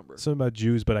Jews. I remember something about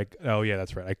Jews, but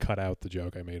that's right. I cut out the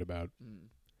joke I made about.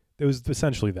 It was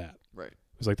essentially that. Right.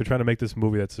 It was like they're trying to make this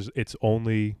movie it's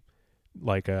only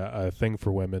like a thing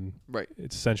for women. Right.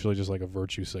 It's essentially just like a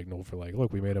virtue signal for like,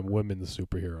 look, we made a women's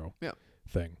superhero. Yeah.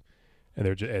 Thing. And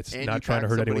it's and not trying to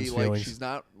hurt anyone's feelings. Like she's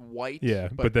not white, yeah,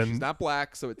 but then she's not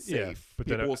black, so it's safe. But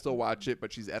people will still watch it,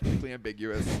 but she's ethnically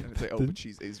ambiguous. And it's like, but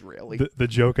she's Israeli. The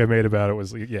joke I made about it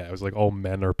was, it was like all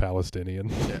men are Palestinian.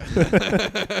 Yeah.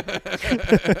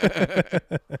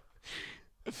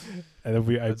 And then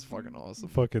that's fucking awesome.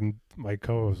 Fucking my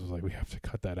co-host was like, we have to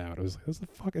cut that out. I was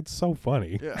like, it's so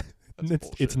funny. Yeah,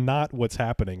 it's not what's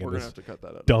happening We're in this have to cut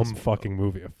that out dumb fucking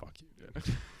movie. Fuck you. Yeah.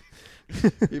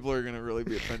 People are gonna really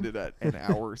be offended at an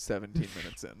hour 17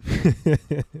 minutes in.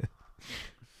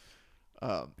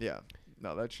 Yeah.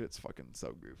 No, that shit's fucking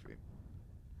so goofy.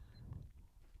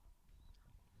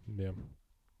 Yeah.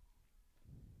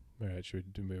 All right, should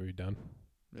we are we done?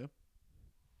 Yeah.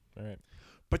 All right.